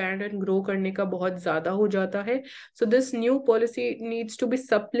एक्सपैंड एंड ग्रो करने का बहुत ज्यादा हो जाता है. So this new policy needs to be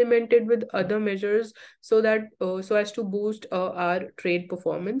supplemented with other measures so that so as to boost our trade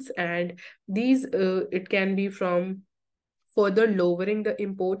performance, and these it can be from further lowering the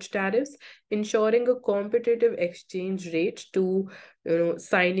import tariffs, ensuring a competitive exchange rate, to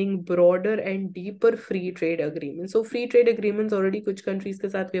signing broader and deeper free trade agreements. So free trade agreements already कुछ countries के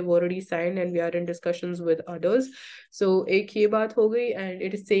साथ we have already signed and we are in discussions with others. So एक ये बात हो गई, and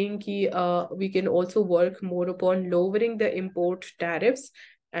it is saying कि we can also work more upon lowering the import tariffs,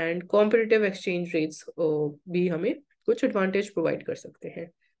 and competitive exchange rates भी हमें कुछ advantage provide कर सकते हैं.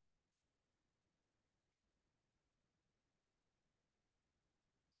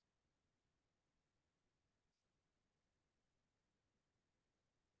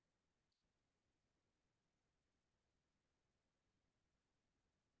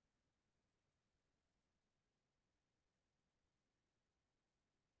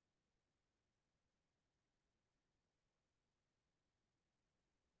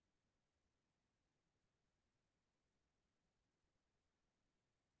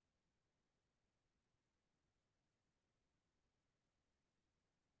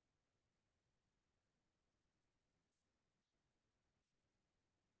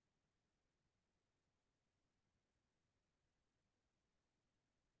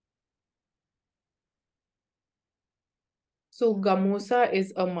 So gamosa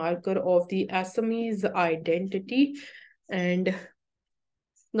is a marker of the Assamese identity, And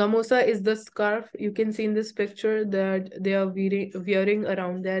gamosa is the scarf you can see in this picture that they are wearing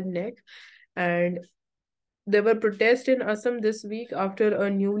around their neck. And there were protests in Assam this week after a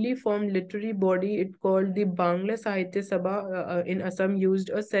newly formed literary body, it called the Bangla Sahitya Sabha in Assam,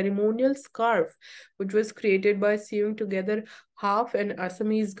 used a ceremonial scarf, which was created by sewing together half an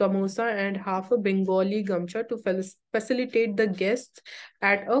Assamese gamosa and half a Bengali gamcha to facilitate the guests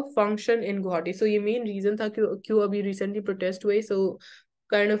at a function in Guwahati. So, ये main reason था क्यों अभी recently protest हुए. So,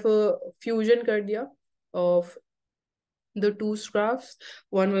 kind of a fusion कर दिया of the two scarves.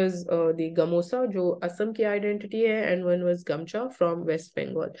 One was the gamosa, जो असम की identity है, and one was gamcha from West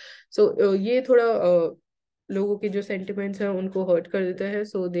Bengal. So ये थोड़ा लोगों के जो sentiments हैं उनको hurt कर देता है.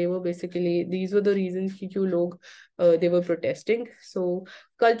 So they were basically, these were the reasons कि क्यों लोग they were protesting. So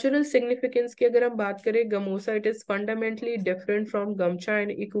cultural significance की अगर हम बात करें, gamosa, it is fundamentally different from gamcha,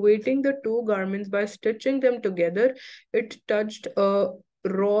 and equating the two garments by stitching them together, it touched a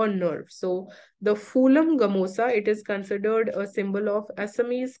raw nerve. So the Phulam Gamosa, it is considered a symbol of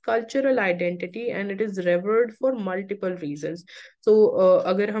Assamese cultural identity and it is revered for multiple reasons. So,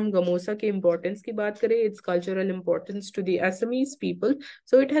 अगर हम Gamosa के importance की बात करें, its cultural importance to the Assamese people,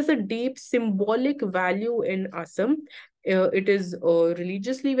 so it has a deep symbolic value in Assam. It is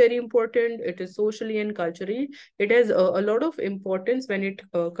religiously very important. It is socially and culturally. It has a lot of importance when it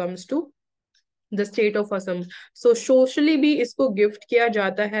comes to the state of Assam. So socially भी इसको gift किया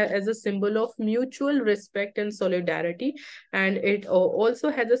जाता है as a symbol of mutual respect and solidarity, and it also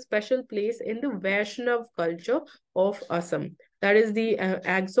has a special place in the Vaishnav culture of Assam. That is the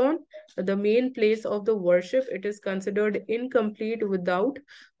axon, the main place of the worship. It is considered incomplete without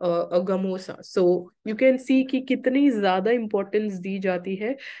a gamosa. So you can see कि कितनी ज़्यादा importance दी जाती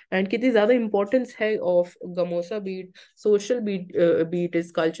है and कितनी ज़्यादा importance है of gamosa, be it social, be it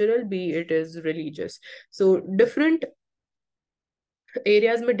is cultural, be it is religious. So different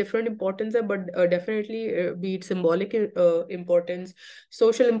areas में different importance है, but definitely be it symbolic importance,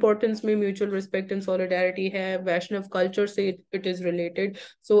 social importance में mutual respect and solidarity है, Vaishnav culture से it is related.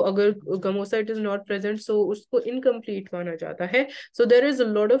 So अगर gamosa it is not present, so उसको incomplete माना जाता है. So there is a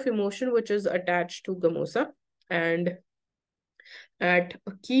lot of emotion which is attached to gamosa. And at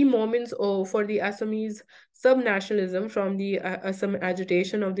key moments for the Assamese sub-nationalism, from the Assam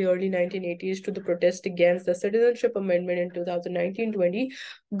agitation of the early 1980s to the protest against the Citizenship Amendment in 2019-20,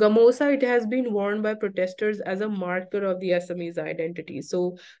 Gamosa, it has been worn by protesters as a marker of the Assamese identity.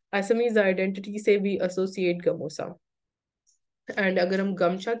 So Assamese identity से we associate Gamosa. And अगर हम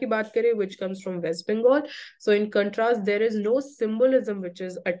gamcha की बात करें, which comes from West Bengal, so in contrast, there is no symbolism which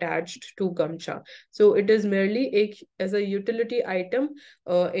is attached to gamcha. So it is merely as a utility item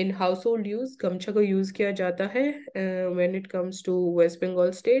in household use. Gamcha को use किया जाता है when it comes to West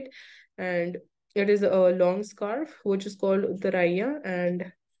Bengal state, and it is a long scarf which is called uttaraia, and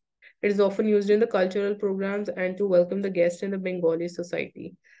it is often used in the cultural programs and to welcome the guest in the Bengali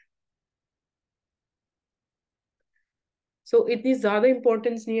society. सो इतनी ज्यादा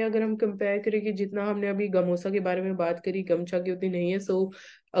importance नहीं है अगर हम compare करें कि जितना हमने अभी गमोसा के बारे में बात करी, गमछा की उतनी नहीं है. सो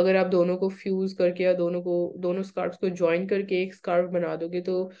अगर आप दोनों को फ्यूज करके या दोनों स्कार्फ को ज्वाइन करके एक स्कार्फ बना दोगे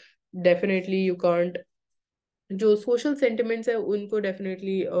तो डेफिनेटली यू कांट, जो सोशल सेंटिमेंट्स है उनको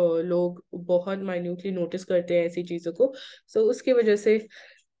डेफिनेटली लोग बहुत माइन्यूटली नोटिस करते हैं ऐसी चीजों को. सो उसकी वजह से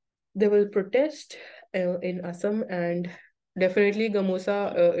they will protest in Assam, and definitely Gamosa,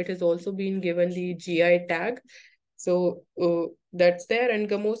 it has also been given the GI tag. So that's there, and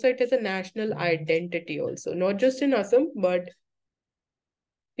Gamosa, it has a national identity also, not just in Assam, but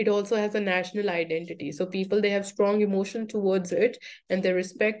it also has a national identity. So people, they have strong emotion towards it and they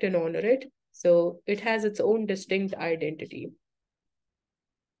respect and honor it. So it has its own distinct identity.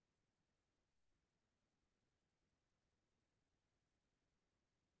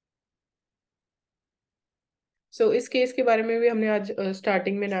 सो इस case के बारे में भी हमने आज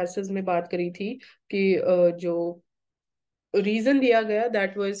starting में analysis में बात करी थी कि जो रीजन दिया गया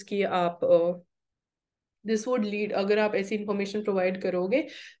दैट वाज कि आप दिस वुड लीड, अगर आप ऐसी इंफॉर्मेशन प्रोवाइड करोगे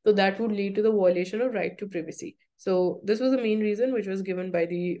तो that would lead to the violation of right to privacy. So this was the main reason which was given by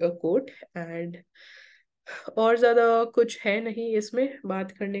the court. And और ज्यादा कुछ है नहीं इसमें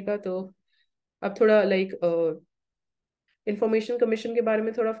बात करने का. तो अब थोड़ा लाइक इंफॉर्मेशन कमीशन के बारे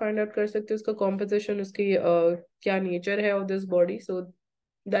में थोड़ा फाइंड आउट कर सकते हो, उसका कॉम्पोजिशन, उसकी क्या नेचर है of this body. So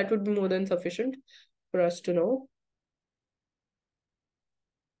that would be more than sufficient for us to know.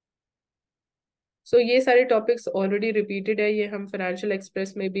 So ये सारे टॉपिक्स ऑलरेडी रिपीटेड है, ये हम फाइनेंशियल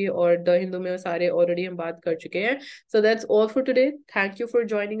एक्सप्रेस में भी और द हिंदू में सारे ऑलरेडी हम बात कर चुके हैं. So that's all for today. Thank you for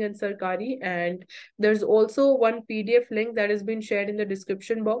joining in Sarkari, and there's also one PDF link that has been shared in the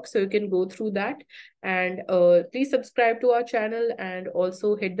description box, so you can go through that. And please subscribe to our channel and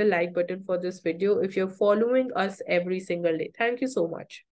also hit the like button for this video if you're following us every single day. Thank you so much.